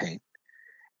defend the paint.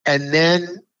 And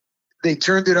then they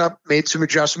turned it up, made some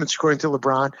adjustments according to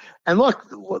LeBron. And look,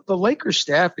 the Lakers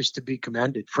staff is to be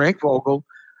commended. Frank Vogel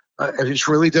has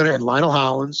really done it, and Lionel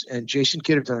Hollins and Jason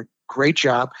Kidd have done a great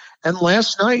job. And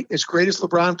last night, as great as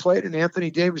LeBron played and Anthony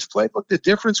Davis played, look, the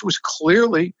difference was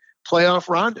clearly playoff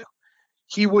Rondo.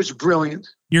 He was brilliant.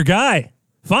 Your guy,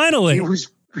 finally.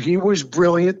 He was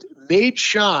brilliant, made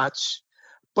shots,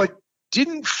 but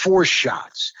didn't force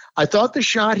shots. I thought the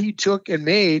shot he took and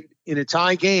made in a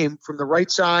tie game from the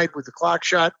right side with the clock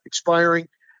shot expiring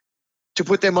to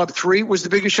put them up 3 was the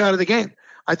biggest shot of the game.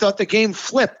 I thought the game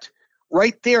flipped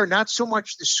right there. Not so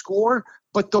much the score,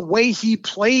 but the way he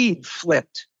played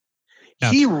flipped.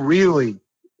 Yeah. He really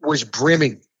was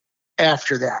brimming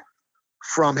after that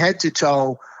from head to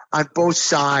toe on both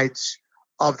sides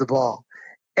of the ball,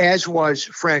 as was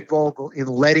Frank Vogel in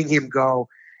letting him go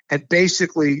and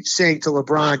basically saying to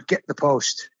LeBron, get in the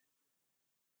post,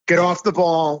 get off the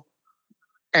ball.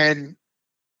 And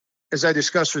as I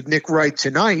discussed with Nick Wright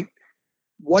tonight,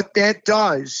 what that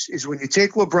does is when you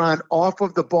take LeBron off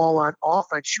of the ball on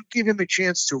offense, you give him a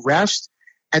chance to rest,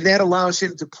 and that allows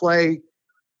him to play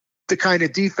the kind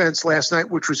of defense last night,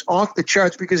 which was off the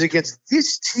charts, because against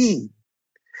this team,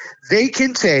 they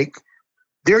can take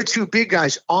their 2 big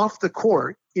guys off the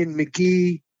court in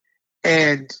McGee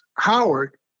and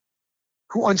Howard,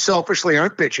 who unselfishly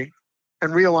aren't pitching,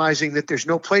 and realizing that there's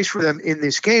no place for them in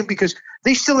this game because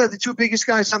they still have the 2 biggest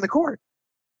guys on the court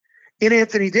in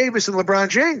Anthony Davis and LeBron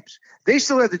James. They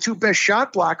still have the 2 best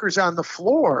shot blockers on the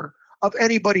floor of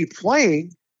anybody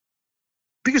playing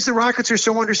because the Rockets are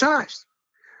so undersized.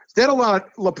 That allowed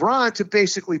LeBron to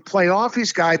basically play off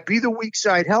his guy, be the weak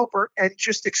side helper, and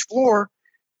just explore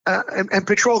and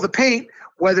patrol the paint,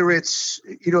 whether it's,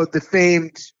 the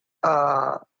famed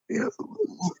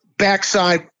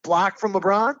backside block from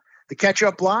LeBron, the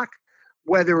catch-up block,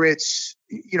 whether it's,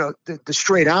 the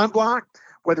straight on block,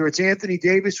 whether it's Anthony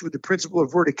Davis with the principle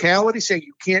of verticality, saying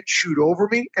you can't shoot over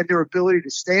me, and their ability to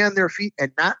stay on their feet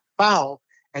and not foul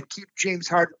and keep James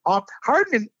Harden off.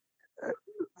 Harden and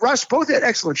Russ both had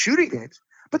excellent shooting games,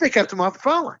 but they kept him off the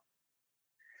foul line.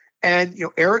 And,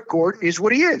 Eric Gordon is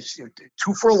what he is,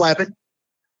 2 for 11.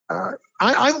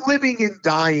 I'm living and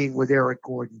dying with Eric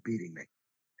Gordon beating me,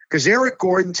 because Eric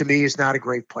Gordon to me is not a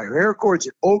great player. Eric Gordon's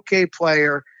an okay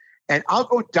player, and I'll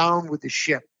go down with the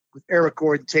ship with Eric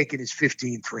Gordon taking his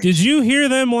 15 threes. Did you hear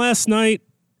them last night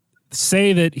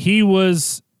say that he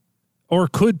was or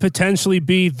could potentially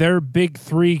be their big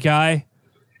three guy?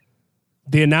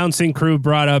 The announcing crew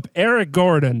brought up Eric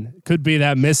Gordon could be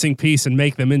that missing piece and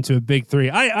make them into a big three.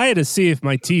 I had to see if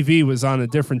my TV was on a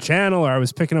different channel or I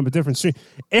was picking up a different stream.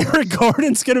 Eric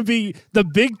Gordon's going to be the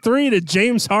big three to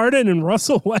James Harden and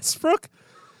Russell Westbrook?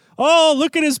 Oh,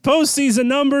 look at his postseason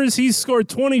numbers. He's scored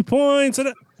 20 points.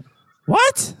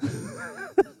 What?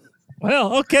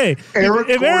 Well, okay.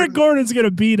 If Eric Gordon's going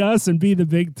to beat us and be the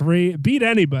big three, beat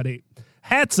anybody,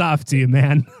 hats off to you,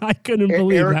 man. I couldn't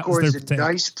believe Eric that was their Gordon's a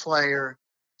nice player.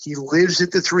 He lives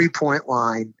at the 3-point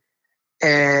line,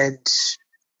 and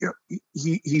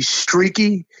he's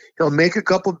streaky. He'll make a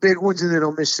couple big ones, and then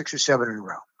he'll miss 6 or 7 in a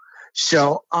row.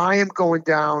 So I am going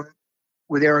down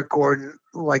with Eric Gordon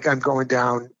like I'm going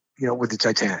down, with the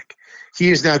Titanic. He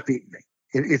is not beating me.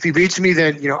 If he beats me,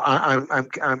 then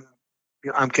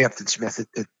I'm Captain Smith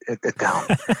at down.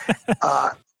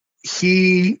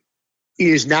 He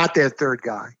is not that third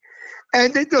guy.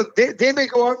 And they may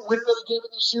go out and win another game in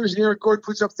this series, and Eric Gordon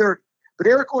puts up 30. But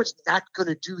Eric Gordon's not going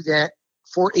to do that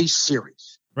for a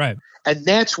series. Right. And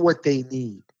that's what they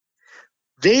need.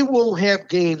 They will have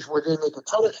games where they make a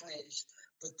ton of threes,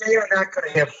 but they are not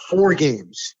going to have 4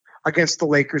 games against the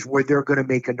Lakers where they're going to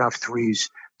make enough threes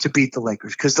to beat the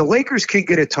Lakers, because the Lakers can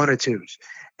get a ton of 2s.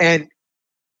 And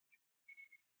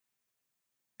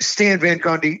Stan Van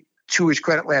Gundy, to his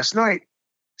credit last night,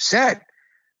 said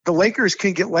the Lakers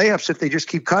can get layups if they just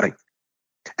keep cutting.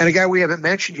 And a guy we haven't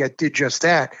mentioned yet did just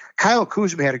that. Kyle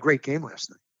Kuzma had a great game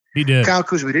last night. He did. Kyle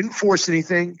Kuzma didn't force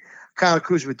anything. Kyle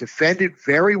Kuzma defended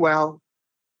very well.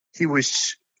 He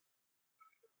was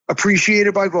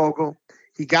appreciated by Vogel.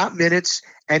 He got minutes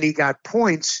and he got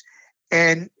points.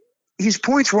 And his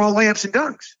points were all layups and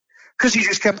dunks because he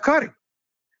just kept cutting.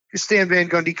 Stan Van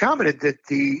Gundy commented that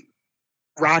the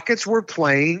Rockets were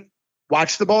playing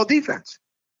watch the ball defense.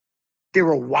 They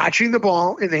were watching the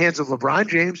ball in the hands of LeBron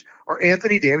James or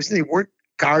Anthony Davis, and they weren't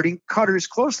guarding cutters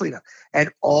closely enough. And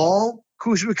all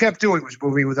Kuzma kept doing was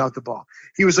moving without the ball.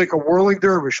 He was like a whirling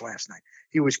dervish last night.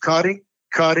 He was cutting,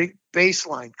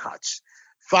 baseline cuts,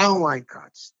 foul line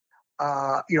cuts,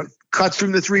 cuts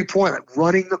from the 3-point line,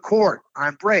 running the court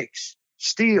on breaks,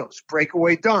 steals,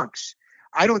 breakaway dunks.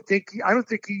 I don't think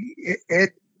he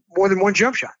had more than one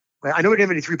jump shot. I know he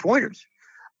didn't have any 3-pointers.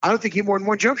 I don't think he had more than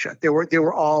one jump shot. They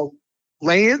were all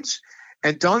lay-ins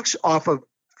and dunks off of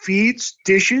feeds,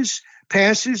 dishes,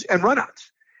 passes, and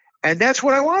runouts. And that's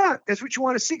what I want. That's what you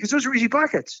want to see, because those are easy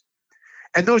buckets.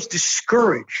 And those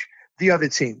discourage the other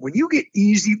team. When you get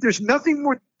easy, there's nothing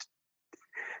more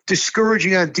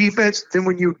discouraging on defense than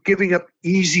when you're giving up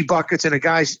easy buckets and a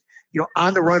guy's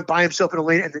on the run by himself in a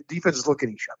lane and the defense is looking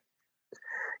at each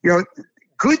other.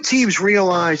 Good teams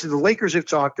realize, and the Lakers have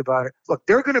talked about it, look,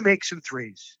 they're going to make some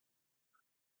threes.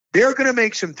 They're going to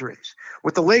make some threes.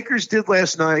 What the Lakers did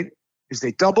last night is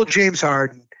they doubled James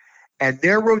Harden, and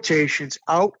their rotations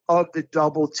out of the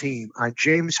double team on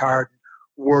James Harden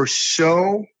were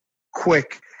so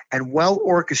quick and well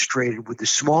orchestrated with the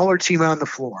smaller team on the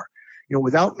floor.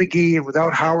 Without McGee and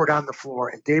without Howard on the floor,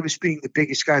 and Davis being the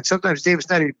biggest guy, and sometimes Davis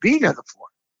not even being on the floor,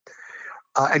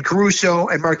 and Caruso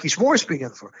and Marquise Morris being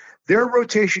on the floor. Their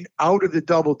rotation out of the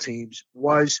double teams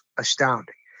was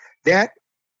astounding. That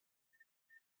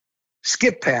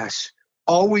skip pass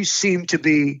always seemed to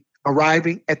be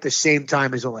arriving at the same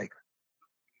time as a Laker.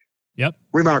 Yep.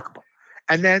 Remarkable.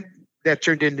 And then that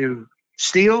turned into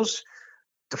steals,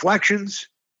 deflections,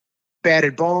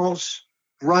 batted balls,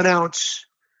 runouts,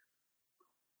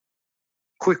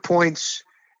 quick points,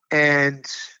 and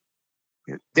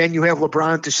then you have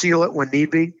LeBron to seal it when need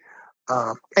be.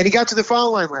 And he got to the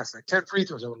foul line last night, 10 free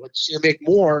throws. I would like to see him make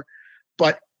more,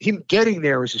 but him getting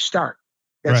there is a start.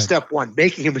 That's right. Step one.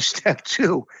 Making him a step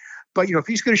two. But, if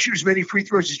he's going to shoot as many free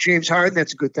throws as James Harden,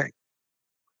 that's a good thing.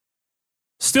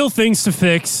 Still things to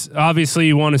fix. Obviously,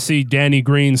 you want to see Danny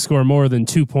Green score more than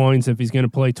 2 points if he's going to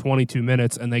play 22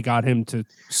 minutes, and they got him to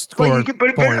score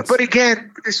points. But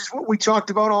again, this is what we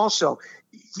talked about also.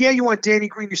 Yeah, you want Danny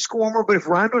Green to score more, but if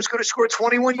Rondo's going to score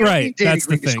 21, you need Danny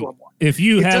Green to score more. If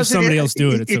you have somebody else do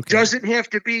it, it's okay. It doesn't have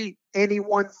to be any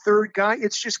one third guy.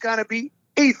 It's just got to be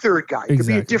a third guy. It could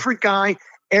be a different guy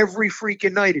every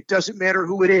freaking night. It doesn't matter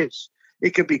who it is.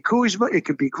 It could be Kuzma. It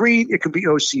could be Green. It could be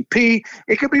OCP.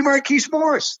 It could be Markieff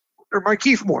Morris.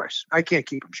 I can't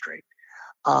keep him straight.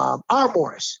 R.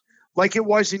 Morris, like it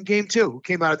was in Game 2, who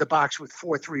came out of the box with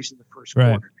 4 threes in the first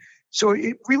quarter. So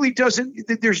it really doesn't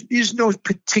 – there is no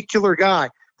particular guy.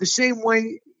 The same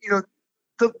way,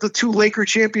 the 2 Laker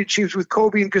championships with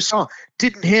Kobe and Gasol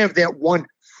didn't have that one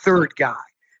third guy.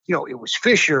 It was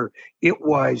Fisher. It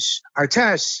was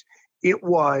Artest. It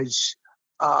was,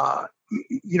 at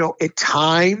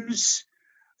times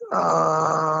he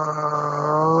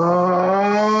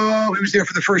was there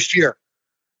for the first year.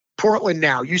 Portland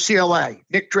now, UCLA,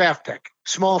 Nick draft pick,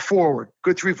 small forward,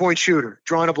 good 3-point shooter,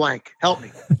 drawing a blank. Help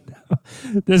me.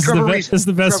 This is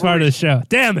the best part of the show.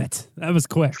 Damn it. That was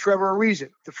quick. Trevor Ariza,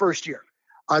 the first year.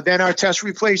 Then Artest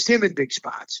replaced him in big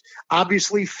spots.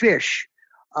 Obviously, Fish.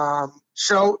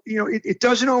 So, it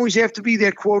doesn't always have to be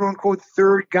that quote-unquote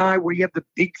third guy where you have the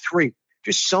big 3.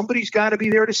 Just somebody's got to be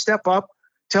there to step up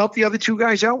to help the other 2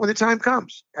 guys out when the time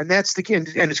comes. And that's the key. And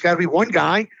it's got to be one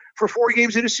guy for 4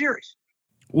 games in a series.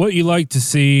 What you like to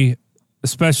see,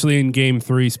 especially in Game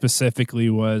 3 specifically,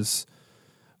 was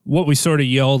what we sort of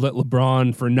yelled at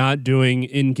LeBron for not doing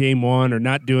in Game 1 or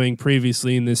not doing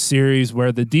previously in this series,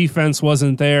 where the defense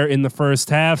wasn't there in the first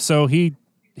half. So he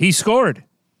scored.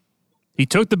 He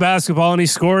took the basketball and he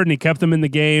scored, and he kept them in the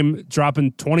game,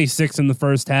 dropping 26 in the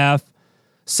first half.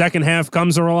 Second half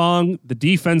comes along. The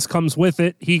defense comes with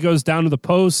it. He goes down to the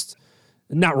post,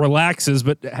 not relaxes,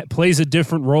 but plays a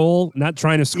different role, not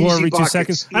trying to score every 2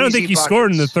 seconds. I don't think he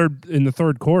scored in the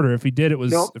third quarter. If he did, it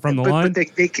was from the line.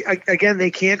 But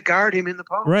they can't guard him in the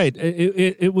post. Right.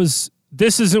 It was,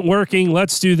 this isn't working,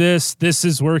 let's do this. This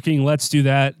is working, let's do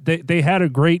that. They had a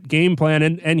great game plan,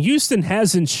 and Houston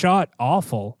hasn't shot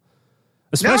awful.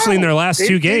 Especially in their last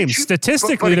 2 games.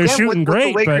 Statistically, they're shooting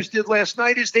great. What the Lakers did last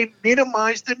night is they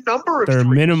minimized the number of threes.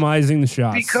 They're minimizing the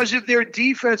shots. Because of their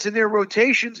defense and their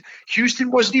rotations,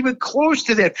 Houston wasn't even close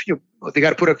to that. They got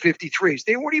to put up 53s.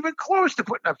 They weren't even close to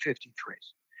putting up 53s.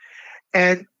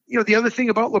 And, the other thing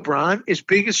about LeBron, as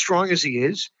big, as strong as he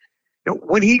is,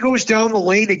 when he goes down the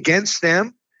lane against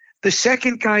them, the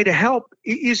second guy to help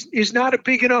is not a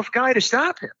big enough guy to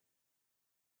stop him.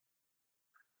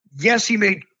 Yes, he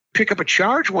may pick up a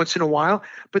charge once in a while,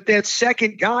 but that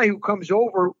second guy who comes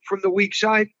over from the weak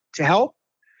side to help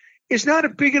is not a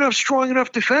big enough, strong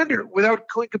enough defender without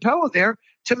Clint Capella there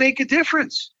to make a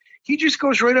difference. He just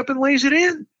goes right up and lays it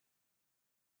in.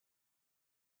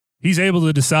 He's able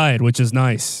to decide, which is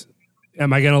nice.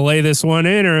 Am I going to lay this one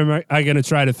in, or am I going to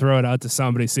try to throw it out to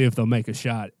somebody, see if they'll make a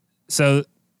shot? So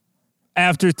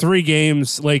after 3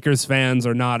 games, Lakers fans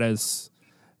are not as...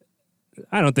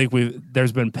 I don't think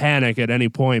there's been panic at any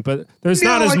point, but there's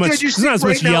not as much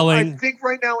yelling. I think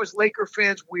right now as Laker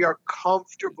fans, we are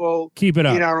comfortable Keep it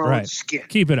up. in our own skin.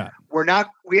 Keep it up. We're not,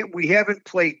 we haven't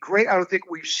played great. I don't think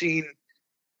we've seen,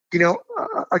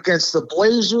 against the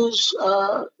Blazers,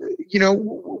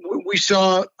 we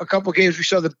saw a couple games. We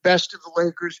saw the best of the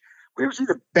Lakers. We haven't seen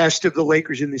the best of the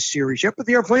Lakers in this series yet, but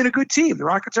they are playing a good team. The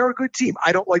Rockets are a good team.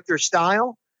 I don't like their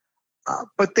style,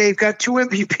 but they've got 2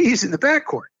 MVPs in the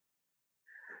backcourt.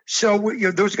 So,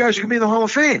 those guys are going to be in the Hall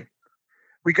of Fame.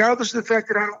 Regardless of the fact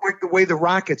that I don't like the way the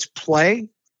Rockets play,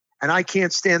 and I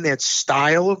can't stand that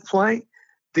style of play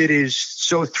that is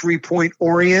so 3-point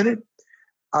oriented.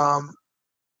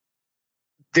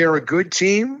 They're a good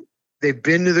team. They've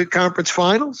been to the conference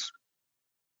finals.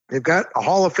 They've got a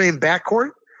Hall of Fame backcourt.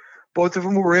 Both of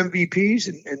them were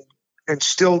MVPs and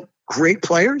still great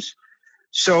players.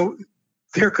 So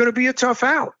they're going to be a tough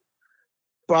out.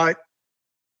 But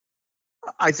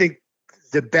I think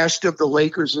the best of the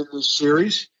Lakers in this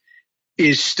series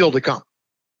is still to come.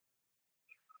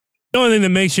 The only thing that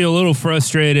makes you a little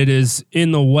frustrated is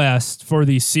in the West for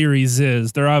these series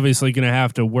is they're obviously going to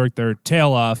have to work their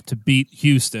tail off to beat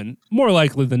Houston, more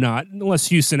likely than not, unless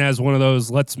Houston has one of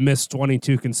those let's miss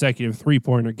 22 consecutive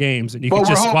 3-pointer games and you can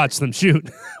just watch them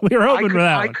shoot. We were hoping for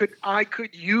that one. I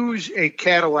could use a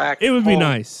Cadillac. It would be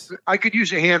nice. I could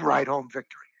use a hand-ride home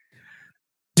victory.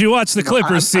 Do you watch the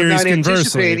Clippers series conversely? I'm not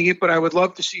anticipating it, but I would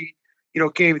love to see,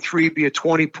 Game 3 be a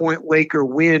 20-point Laker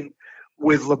win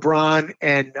with LeBron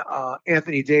and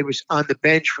Anthony Davis on the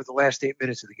bench for the last 8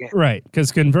 minutes of the game. Right,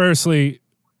 because conversely,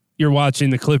 you're watching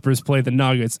the Clippers play the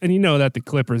Nuggets, and you know that the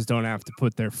Clippers don't have to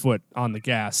put their foot on the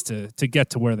gas to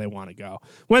get to where they want to go.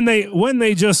 When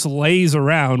they just laze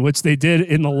around, which they did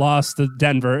in the loss to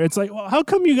Denver, it's like, well, how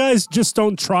come you guys just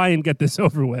don't try and get this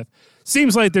over with?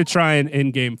 Seems like they're trying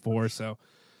in Game 4, so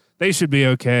they should be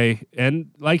okay.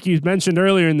 And like you mentioned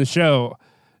earlier in the show,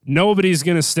 nobody's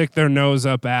going to stick their nose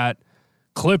up at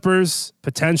Clippers,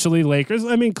 potentially Lakers.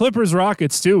 I mean,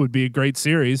 Clippers-Rockets, too, would be a great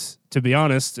series, to be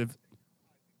honest.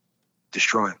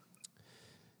 Destroying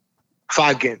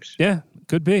 5 games. Yeah,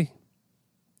 could be.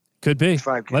 Could be.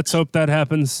 5 games. Let's hope that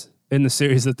happens in the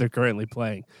series that they're currently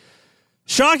playing.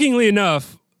 Shockingly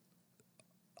enough,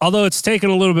 although it's taken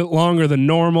a little bit longer than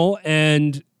normal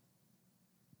and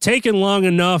taken long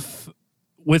enough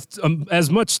with as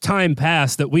much time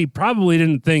passed that we probably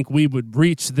didn't think we would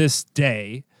reach this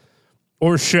day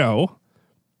or show.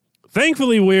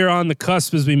 Thankfully, we're on the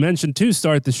cusp, as we mentioned, to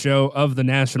start the show of the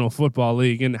National Football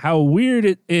League, and how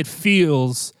weird it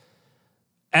feels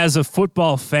as a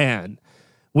football fan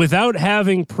without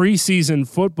having preseason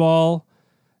football,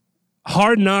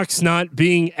 Hard Knocks not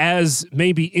being as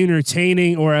maybe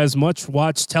entertaining or as much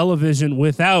watched television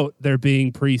without there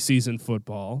being preseason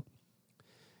football.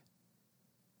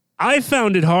 I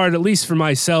found it hard, at least for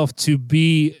myself, to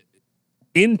be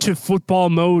into football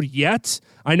mode yet.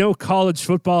 I know college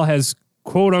football has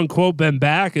quote unquote been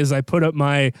back, as I put up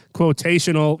my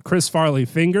quotational Chris Farley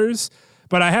fingers,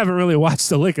 but I haven't really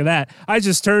watched a lick of that. I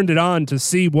just turned it on to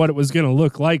see what it was going to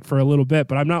look like for a little bit,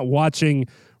 but I'm not watching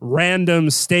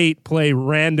random state play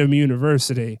random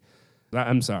university.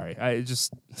 I'm sorry. I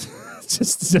just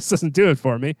doesn't do it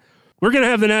for me. We're going to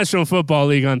have the National Football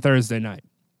League on Thursday night.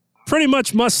 Pretty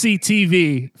much must-see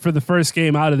TV for the first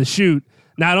game out of the chute.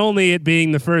 Not only it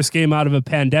being the first game out of a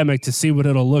pandemic to see what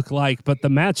it'll look like, but the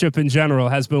matchup in general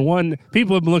has been one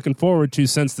people have been looking forward to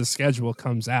since the schedule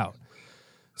comes out.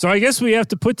 So I guess we have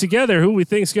to put together who we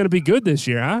think is going to be good this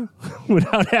year, huh?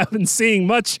 Without having seen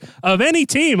much of any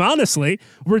team, honestly.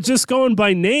 We're just going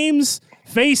by names,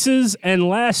 faces, and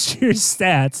last year's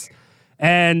stats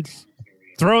and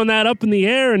throwing that up in the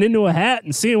air and into a hat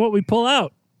and seeing what we pull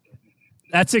out.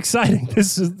 That's exciting.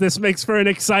 This makes for an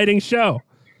exciting show.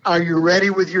 Are you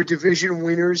ready with your division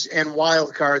winners and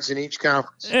wild cards in each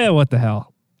conference? Yeah, what the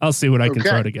hell? I'll see what I can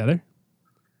throw together.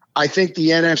 I think the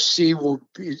NFC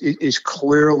is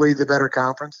clearly the better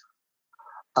conference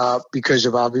because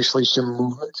of obviously some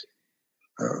movement.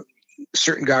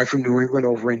 Certain guy from New England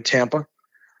over in Tampa,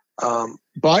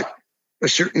 but a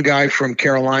certain guy from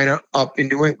Carolina up in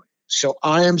New England. So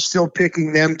I am still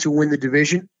picking them to win the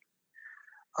division.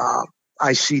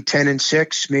 I see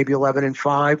 10-6, maybe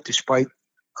 11-5, despite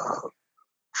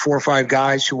 4 or 5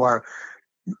 guys who are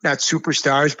not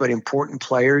superstars, but important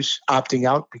players opting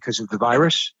out because of the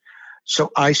virus.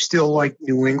 So I still like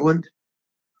New England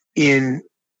in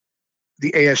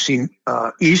the AFC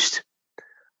East.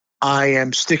 I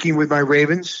am sticking with my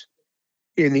Ravens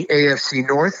in the AFC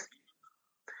North.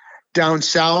 Down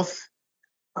south,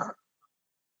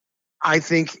 I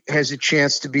think has a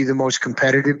chance to be the most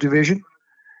competitive division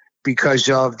because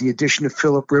of the addition of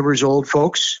Phillip Rivers, old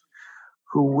folks,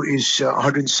 who is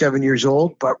 107 years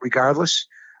old. But regardless,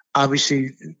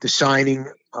 obviously the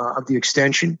signing of the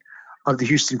extension of the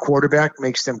Houston quarterback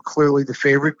makes them clearly the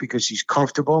favorite because he's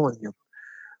comfortable, and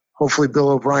hopefully Bill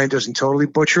O'Brien doesn't totally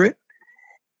butcher it.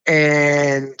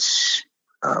 And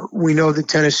we know that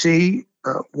Tennessee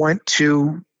went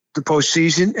to the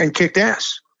postseason and kicked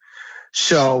ass.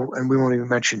 So, and we won't even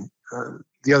mention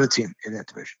the other team in that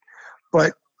division.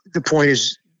 But the point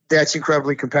is that's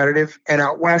incredibly competitive. And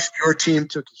out west, your team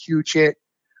took a huge hit,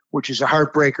 which is a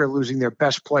heartbreaker, losing their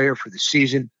best player for the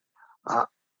season.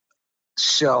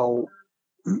 So,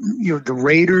 the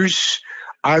Raiders,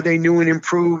 are they new and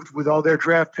improved with all their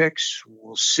draft picks?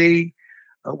 We'll see.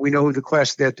 We know who the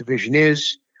class of that division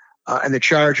is. And the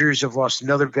Chargers have lost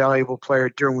another valuable player.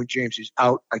 Derwin James is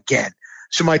out again.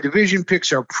 So my division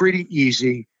picks are pretty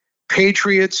easy.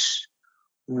 Patriots,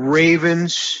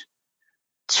 Ravens,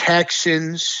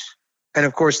 Texans, and,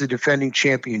 of course, the defending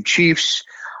champion Chiefs.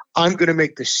 I'm going to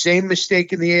make the same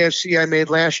mistake in the AFC I made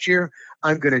last year.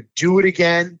 I'm going to do it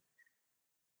again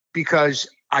because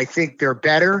I think they're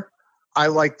better. I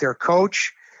like their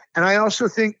coach. And I also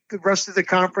think the rest of the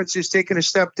conference is taking a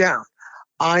step down.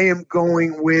 I am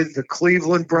going with the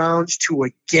Cleveland Browns to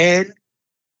again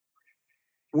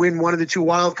win one of the 2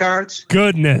 wild cards.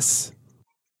 Goodness.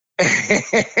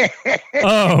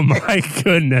 Oh, my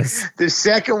goodness. The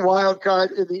second wild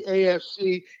card in the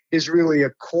AFC is really a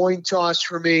coin toss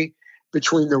for me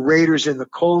between the Raiders and the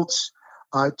Colts.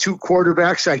 2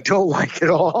 quarterbacks I don't like at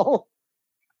all.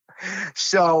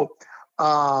 So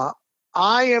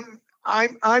I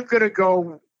I'm going to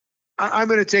go. I'm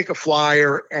going to take a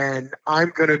flyer, and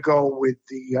I'm going to go with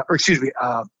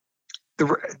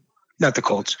not the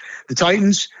Colts, the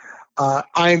Titans.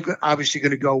 I'm obviously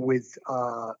going to go with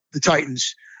the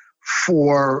Titans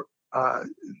for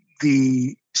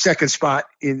the second spot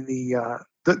in the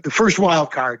first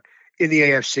wild card in the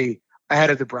AFC ahead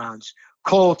of the Browns,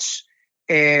 Colts,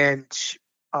 and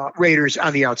Raiders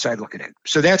on the outside looking in.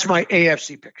 So that's my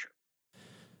AFC picture.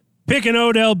 Picking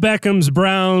Odell Beckham's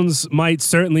Browns might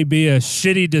certainly be a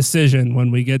shitty decision when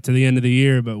we get to the end of the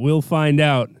year, but we'll find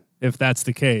out if that's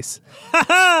the case. Ha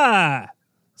ha!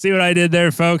 See what I did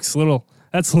there, folks?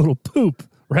 That's a little poop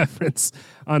reference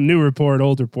on New Report,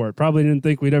 Old Report. Probably didn't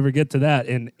think we'd ever get to that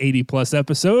in 80-plus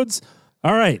episodes.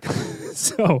 All right.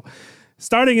 So,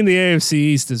 starting in the AFC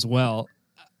East as well,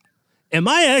 am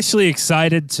I actually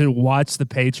excited to watch the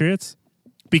Patriots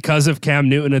because of Cam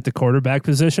Newton at the quarterback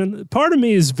position? Part of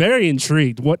me is very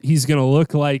intrigued what he's going to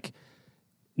look like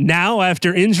now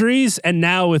after injuries, and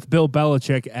now with Bill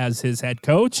Belichick as his head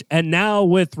coach, and now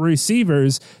with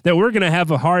receivers that we're going to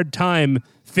have a hard time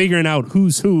figuring out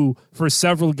who's who for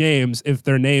several games if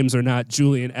their names are not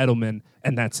Julian Edelman,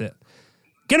 and that's it.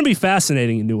 Going to be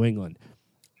fascinating in New England.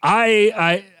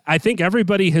 I think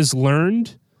everybody has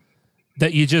learned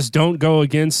that you just don't go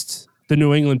against the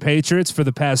New England Patriots for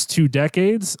the past 2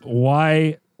 decades.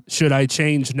 Why should I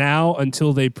change now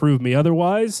until they prove me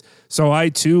otherwise? So I,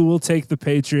 too, will take the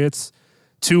Patriots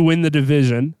to win the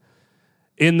division.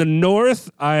 In the North,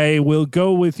 I will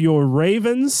go with your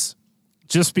Ravens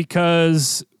just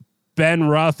because Ben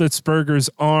Roethlisberger's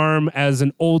arm as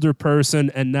an older person,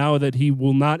 and now that he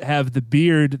will not have the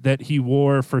beard that he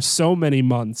wore for so many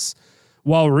months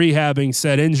while rehabbing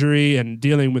said injury and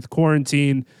dealing with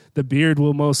quarantine, the beard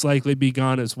will most likely be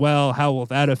gone as well. How will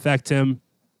that affect him?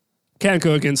 Can't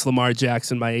go against Lamar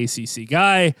Jackson, my ACC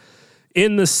guy.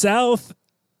 In the South,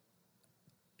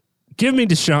 give me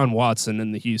Deshaun Watson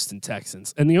and the Houston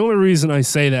Texans. And the only reason I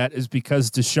say that is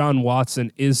because Deshaun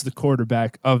Watson is the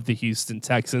quarterback of the Houston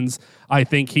Texans. I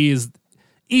think he is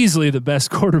easily the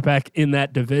best quarterback in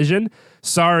that division.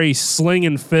 Sorry,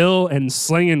 Slinging Phil and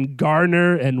Slinging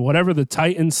Gardner and whatever the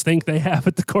Titans think they have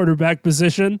at the quarterback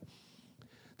position.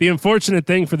 The unfortunate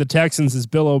thing for the Texans is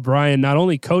Bill O'Brien not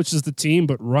only coaches the team,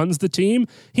 but runs the team.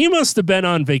 He must have been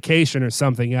on vacation or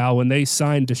something, Al, when they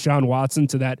signed Deshaun Watson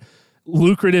to that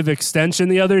lucrative extension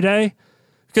the other day.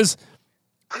 Because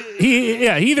he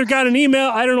either got an email,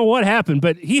 I don't know what happened,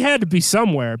 but he had to be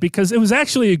somewhere because it was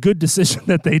actually a good decision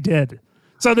that they did.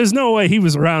 So there's no way he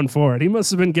was around for it. He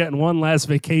must have been getting one last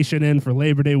vacation in for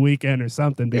Labor Day weekend or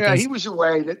something. Yeah, he was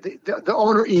away. The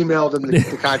owner emailed him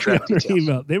the contract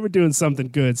details. They were doing something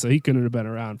good, so he couldn't have been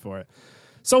around for it.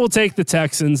 So we'll take the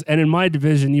Texans. And in my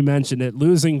division, you mentioned it,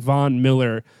 losing Von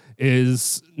Miller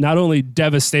is not only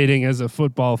devastating as a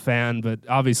football fan, but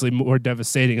obviously more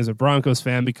devastating as a Broncos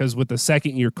fan, because with the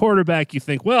second-year quarterback, you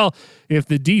think, well, if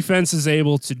the defense is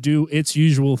able to do its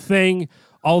usual thing,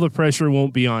 all the pressure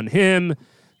won't be on him.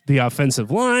 The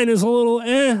offensive line is a little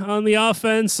on the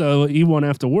offense, so you won't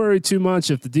have to worry too much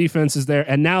if the defense is there.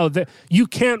 And now you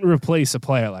can't replace a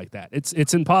player like that.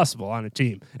 It's impossible on a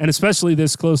team, and especially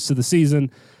this close to the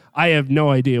season. I have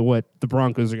no idea what the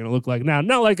Broncos are going to look like now.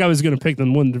 Not like I was going to pick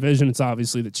them to win the division. It's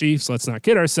obviously the Chiefs. Let's not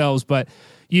kid ourselves, but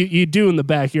you do in the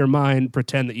back of your mind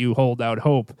pretend that you hold out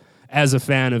hope as a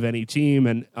fan of any team,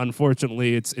 and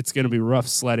unfortunately, it's going to be rough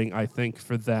sledding, I think,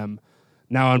 for them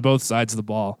now on both sides of the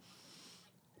ball.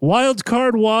 Wild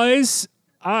card wise,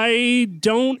 I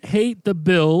don't hate the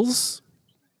Bills.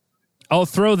 I'll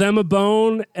throw them a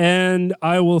bone, and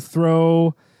I will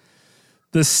throw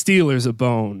the Steelers a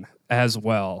bone as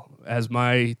well as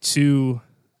my 2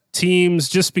 teams,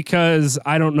 just because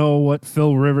I don't know what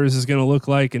Phil Rivers is going to look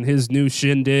like in his new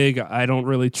shindig. I don't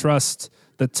really trust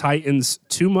the Titans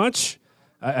too much.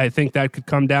 I think that could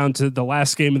come down to the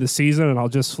last game of the season, and I'll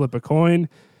just flip a coin.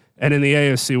 And in the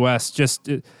AFC West,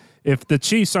 if the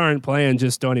Chiefs aren't playing,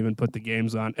 just don't even put the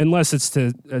games on, unless it's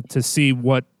to see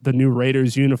what the new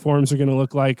Raiders uniforms are going to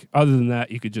look like. Other than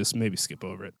that, you could just maybe skip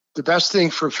over it. The best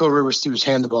thing for Phil Rivers to do is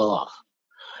hand the ball off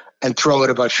and throw it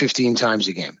about 15 times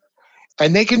a game.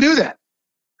 And they can do that.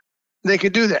 They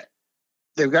could do that.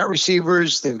 They've got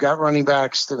receivers. They've got running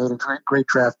backs. They've had a great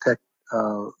draft pick,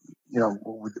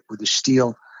 with the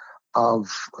steal of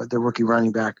the rookie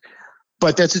running back.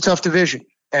 But that's a tough division.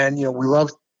 And, we love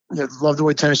the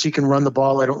way Tennessee can run the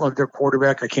ball. I don't love their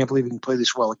quarterback. I can't believe he can play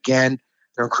this well again.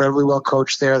 They're incredibly well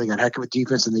coached there. They got a heck of a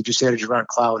defense, and they just added Jaron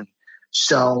Clowney.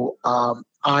 So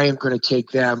I am going to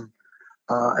take them,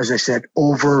 as I said,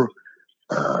 over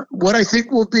what I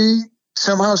think will be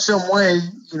somehow, some way,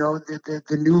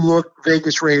 the new look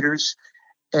Vegas Raiders.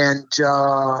 and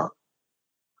the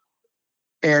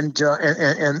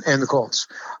Colts,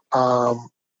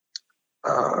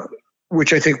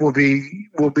 which I think will be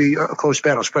a close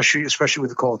battle, especially with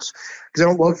the Colts, because I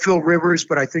don't love Phil Rivers,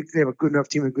 but I think they have a good enough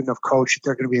team, a good enough coach that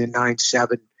they're going to be in the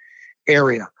 9-7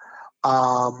 area.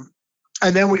 And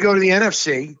then we go to the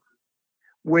NFC,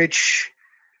 which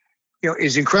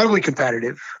is incredibly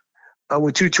competitive,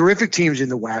 with two terrific teams in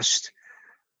the West,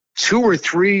 2 or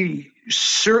 3,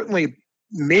 certainly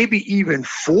maybe even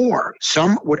 4,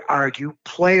 some would argue,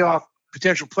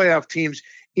 potential playoff teams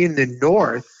in the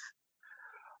North,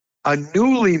 a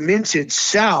newly minted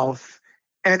South,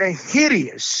 and a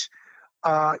hideous,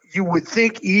 you would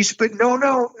think, East, but no,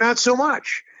 not so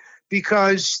much,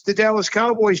 because the Dallas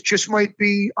Cowboys just might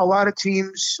be a lot of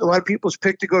people's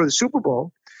pick to go to the Super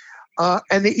Bowl,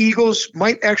 and the Eagles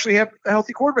might actually have a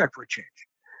healthy quarterback for a change.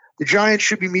 The Giants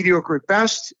should be mediocre at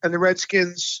best, and the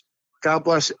Redskins, God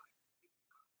bless it.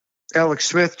 Alex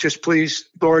Smith, just please,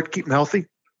 Lord, keep him healthy.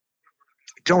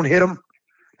 Don't hit him.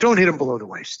 Don't hit him below the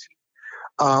waist.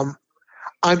 I'm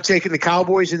taking the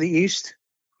Cowboys in the East.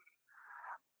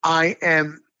 I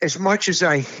am, as much as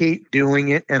I hate doing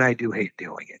it, and I do hate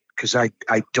doing it, because I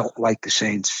don't like the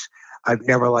Saints. I've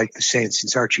never liked the Saints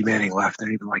since Archie Manning left. I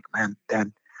didn't even like them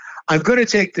then. I'm going to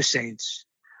take the Saints,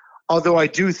 although I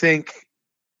do think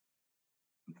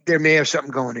there may have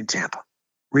something going in Tampa.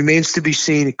 Remains to be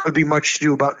seen. It could be much to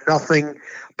do about nothing,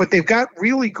 but they've got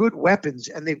really good weapons,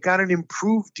 and they've got an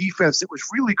improved defense that was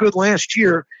really good last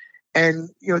year. And,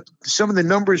 some of the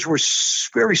numbers were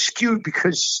very skewed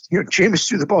because, Jameis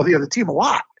threw the ball to the other team a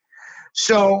lot.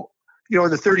 So, in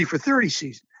the 30 for 30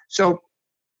 season. So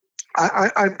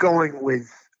I'm going with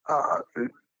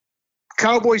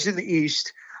Cowboys in the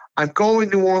East. I'm going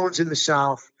New Orleans in the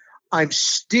South. I'm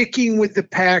sticking with the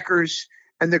Packers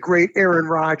and the great Aaron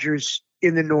Rodgers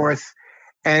in the North.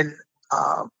 And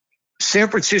San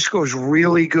Francisco is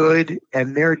really good,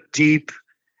 and they're deep.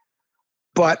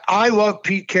 But I love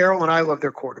Pete Carroll, and I love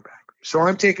their quarterback. So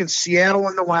I'm taking Seattle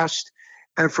in the West.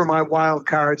 And for my wild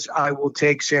cards, I will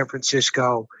take San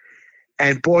Francisco.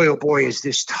 And boy, oh boy, is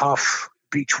this tough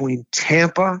between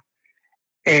Tampa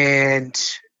and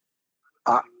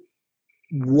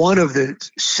one of the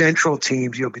central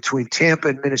teams, between Tampa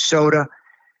and Minnesota.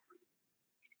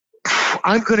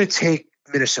 I'm going to take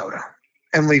Minnesota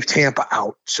and leave Tampa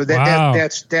out. So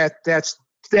that's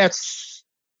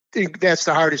the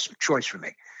hardest choice for me.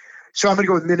 So I'm going to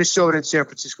go with Minnesota and San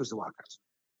Francisco as the wild cards.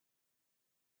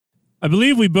 I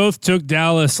believe we both took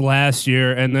Dallas last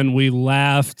year, and then we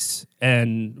laughed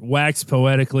and waxed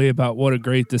poetically about what a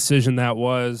great decision that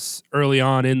was early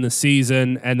on in the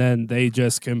season, and then they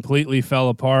just completely fell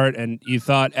apart, and you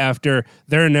thought after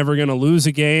they're never going to lose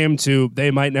a game to they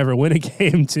might never win a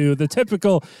game to the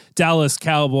typical Dallas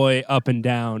Cowboy up and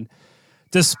down.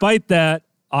 Despite that,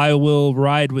 I will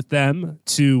ride with them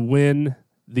to win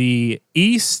the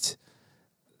East.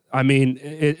 I mean,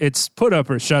 it's put up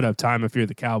or shut up time if you're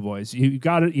the Cowboys.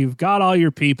 You've got all your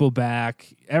people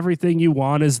back. Everything you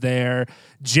want is there.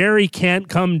 Jerry can't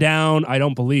come down, I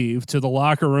don't believe, to the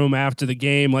locker room after the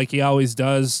game like he always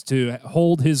does to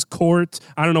hold his court.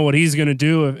 I don't know what he's going to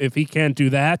do if he can't do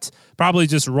that. Probably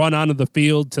just run onto the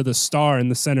field to the star in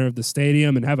the center of the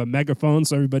stadium and have a megaphone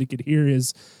so everybody could hear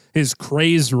his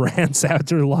crazed rants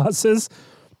after losses.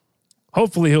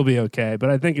 Hopefully he'll be okay, but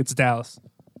I think it's Dallas.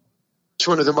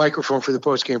 One of the microphone for the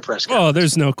post-game press conference. Oh,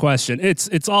 there's no question.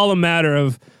 It's all a matter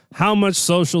of how much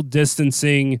social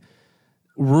distancing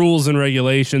rules and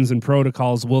regulations and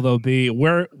protocols will there be?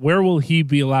 Where will he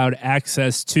be allowed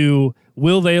access to?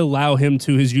 Will they allow him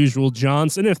to his usual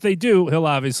jaunts? And if they do, he'll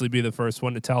obviously be the first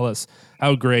one to tell us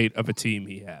how great of a team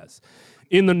he has.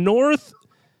 In the North,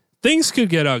 things could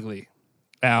get ugly,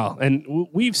 Al. And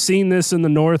we've seen this in the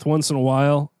North once in a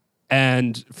while.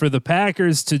 And for the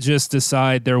Packers to just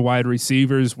decide their wide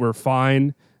receivers were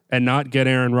fine and not get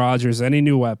Aaron Rodgers any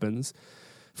new weapons,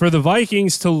 for the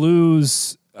Vikings to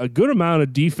lose a good amount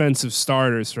of defensive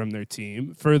starters from their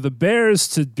team, for the Bears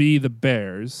to be the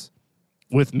Bears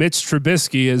with Mitch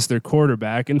Trubisky as their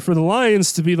quarterback, and for the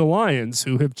Lions to be the Lions,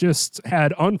 who have just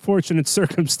had unfortunate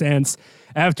circumstance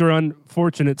after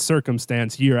unfortunate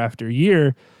circumstance year after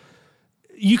year,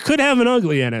 you could have an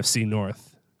ugly NFC North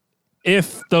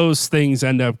if those things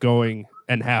end up going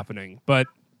and happening. But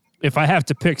if I have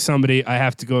to pick somebody, I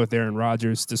have to go with Aaron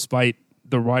Rodgers. Despite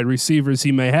the wide receivers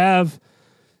he may have,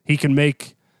 he can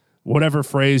make whatever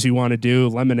phrase you want to do,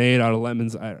 lemonade out of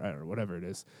lemons, I don't know, whatever it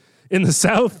is. In the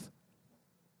South,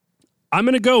 I'm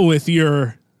going to go with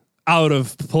your out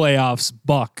of playoffs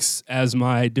Bucks as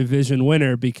my division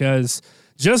winner, because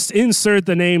Just insert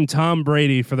the name Tom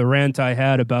Brady for the rant I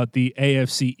had about the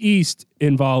AFC East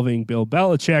involving Bill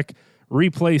Belichick.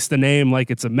 Replace the name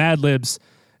like it's a Mad Libs.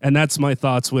 And that's my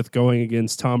thoughts with going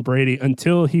against Tom Brady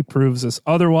until he proves us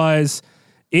otherwise.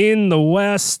 In the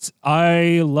West,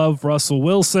 I love Russell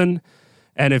Wilson.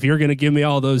 And if you're going to give me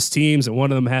all those teams and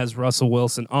one of them has Russell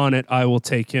Wilson on it, I will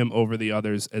take him over the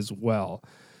others as well.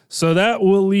 So that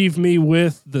will leave me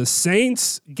with the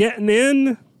Saints getting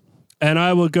in. And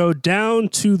I will go down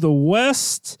to the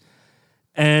West.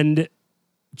 And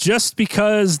just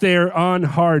because they're on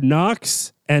Hard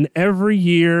Knocks, and every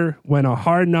year when a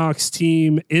Hard Knocks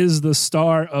team is the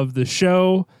star of the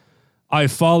show, I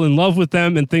fall in love with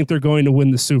them and think they're going to win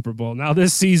the Super Bowl. Now,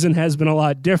 this season has been a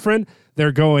lot different.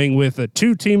 They're going with a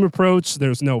two-team approach.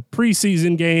 There's no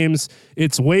preseason games.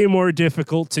 It's way more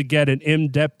difficult to get an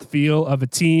in-depth feel of a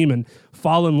team and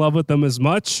fall in love with them as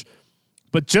much.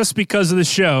 But just because of the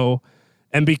show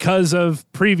and because of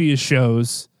previous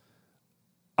shows,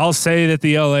 I'll say that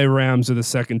the LA Rams are the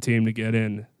second team to get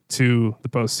in to the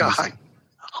postseason.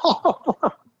 Oh,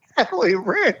 LA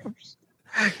Rams.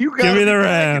 You Give me the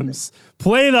Rams.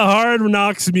 Play the Hard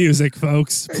Knocks music,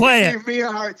 folks. Play it. Give me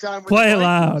a hard time. Play it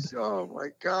loud. Oh, my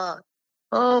God.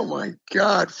 Oh, my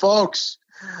God, folks.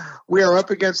 We are up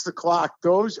against the clock.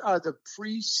 Those are the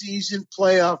preseason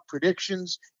playoff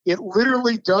predictions. It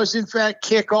literally does, in fact,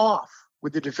 kick off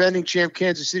with the defending champ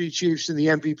Kansas City Chiefs and the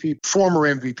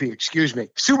former MVP,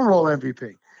 Super Bowl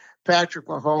MVP, Patrick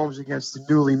Mahomes against the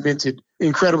newly minted,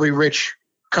 incredibly rich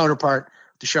counterpart,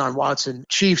 Deshaun Watson.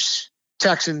 Chiefs,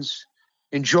 Texans,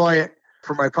 enjoy it.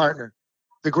 For my partner,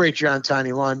 the great John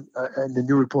Tiny Lund, and the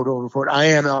New Report, Old Report. I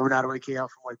am Al Renato, AKL from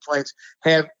White Plains.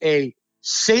 Have a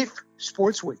safe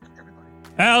sports week, everybody.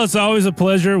 Al, it's always a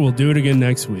pleasure. We'll do it again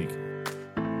next week.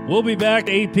 We'll be back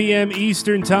 8 p.m.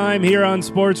 Eastern Time here on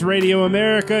Sports Radio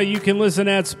America. You can listen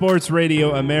at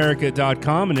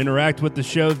sportsradioamerica.com and interact with the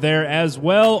show there as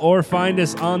well, or find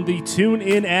us on the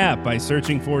TuneIn app by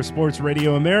searching for Sports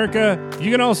Radio America. You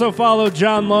can also follow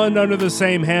John Lund under the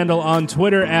same handle on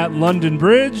Twitter at London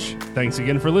Bridge. Thanks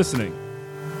again for listening.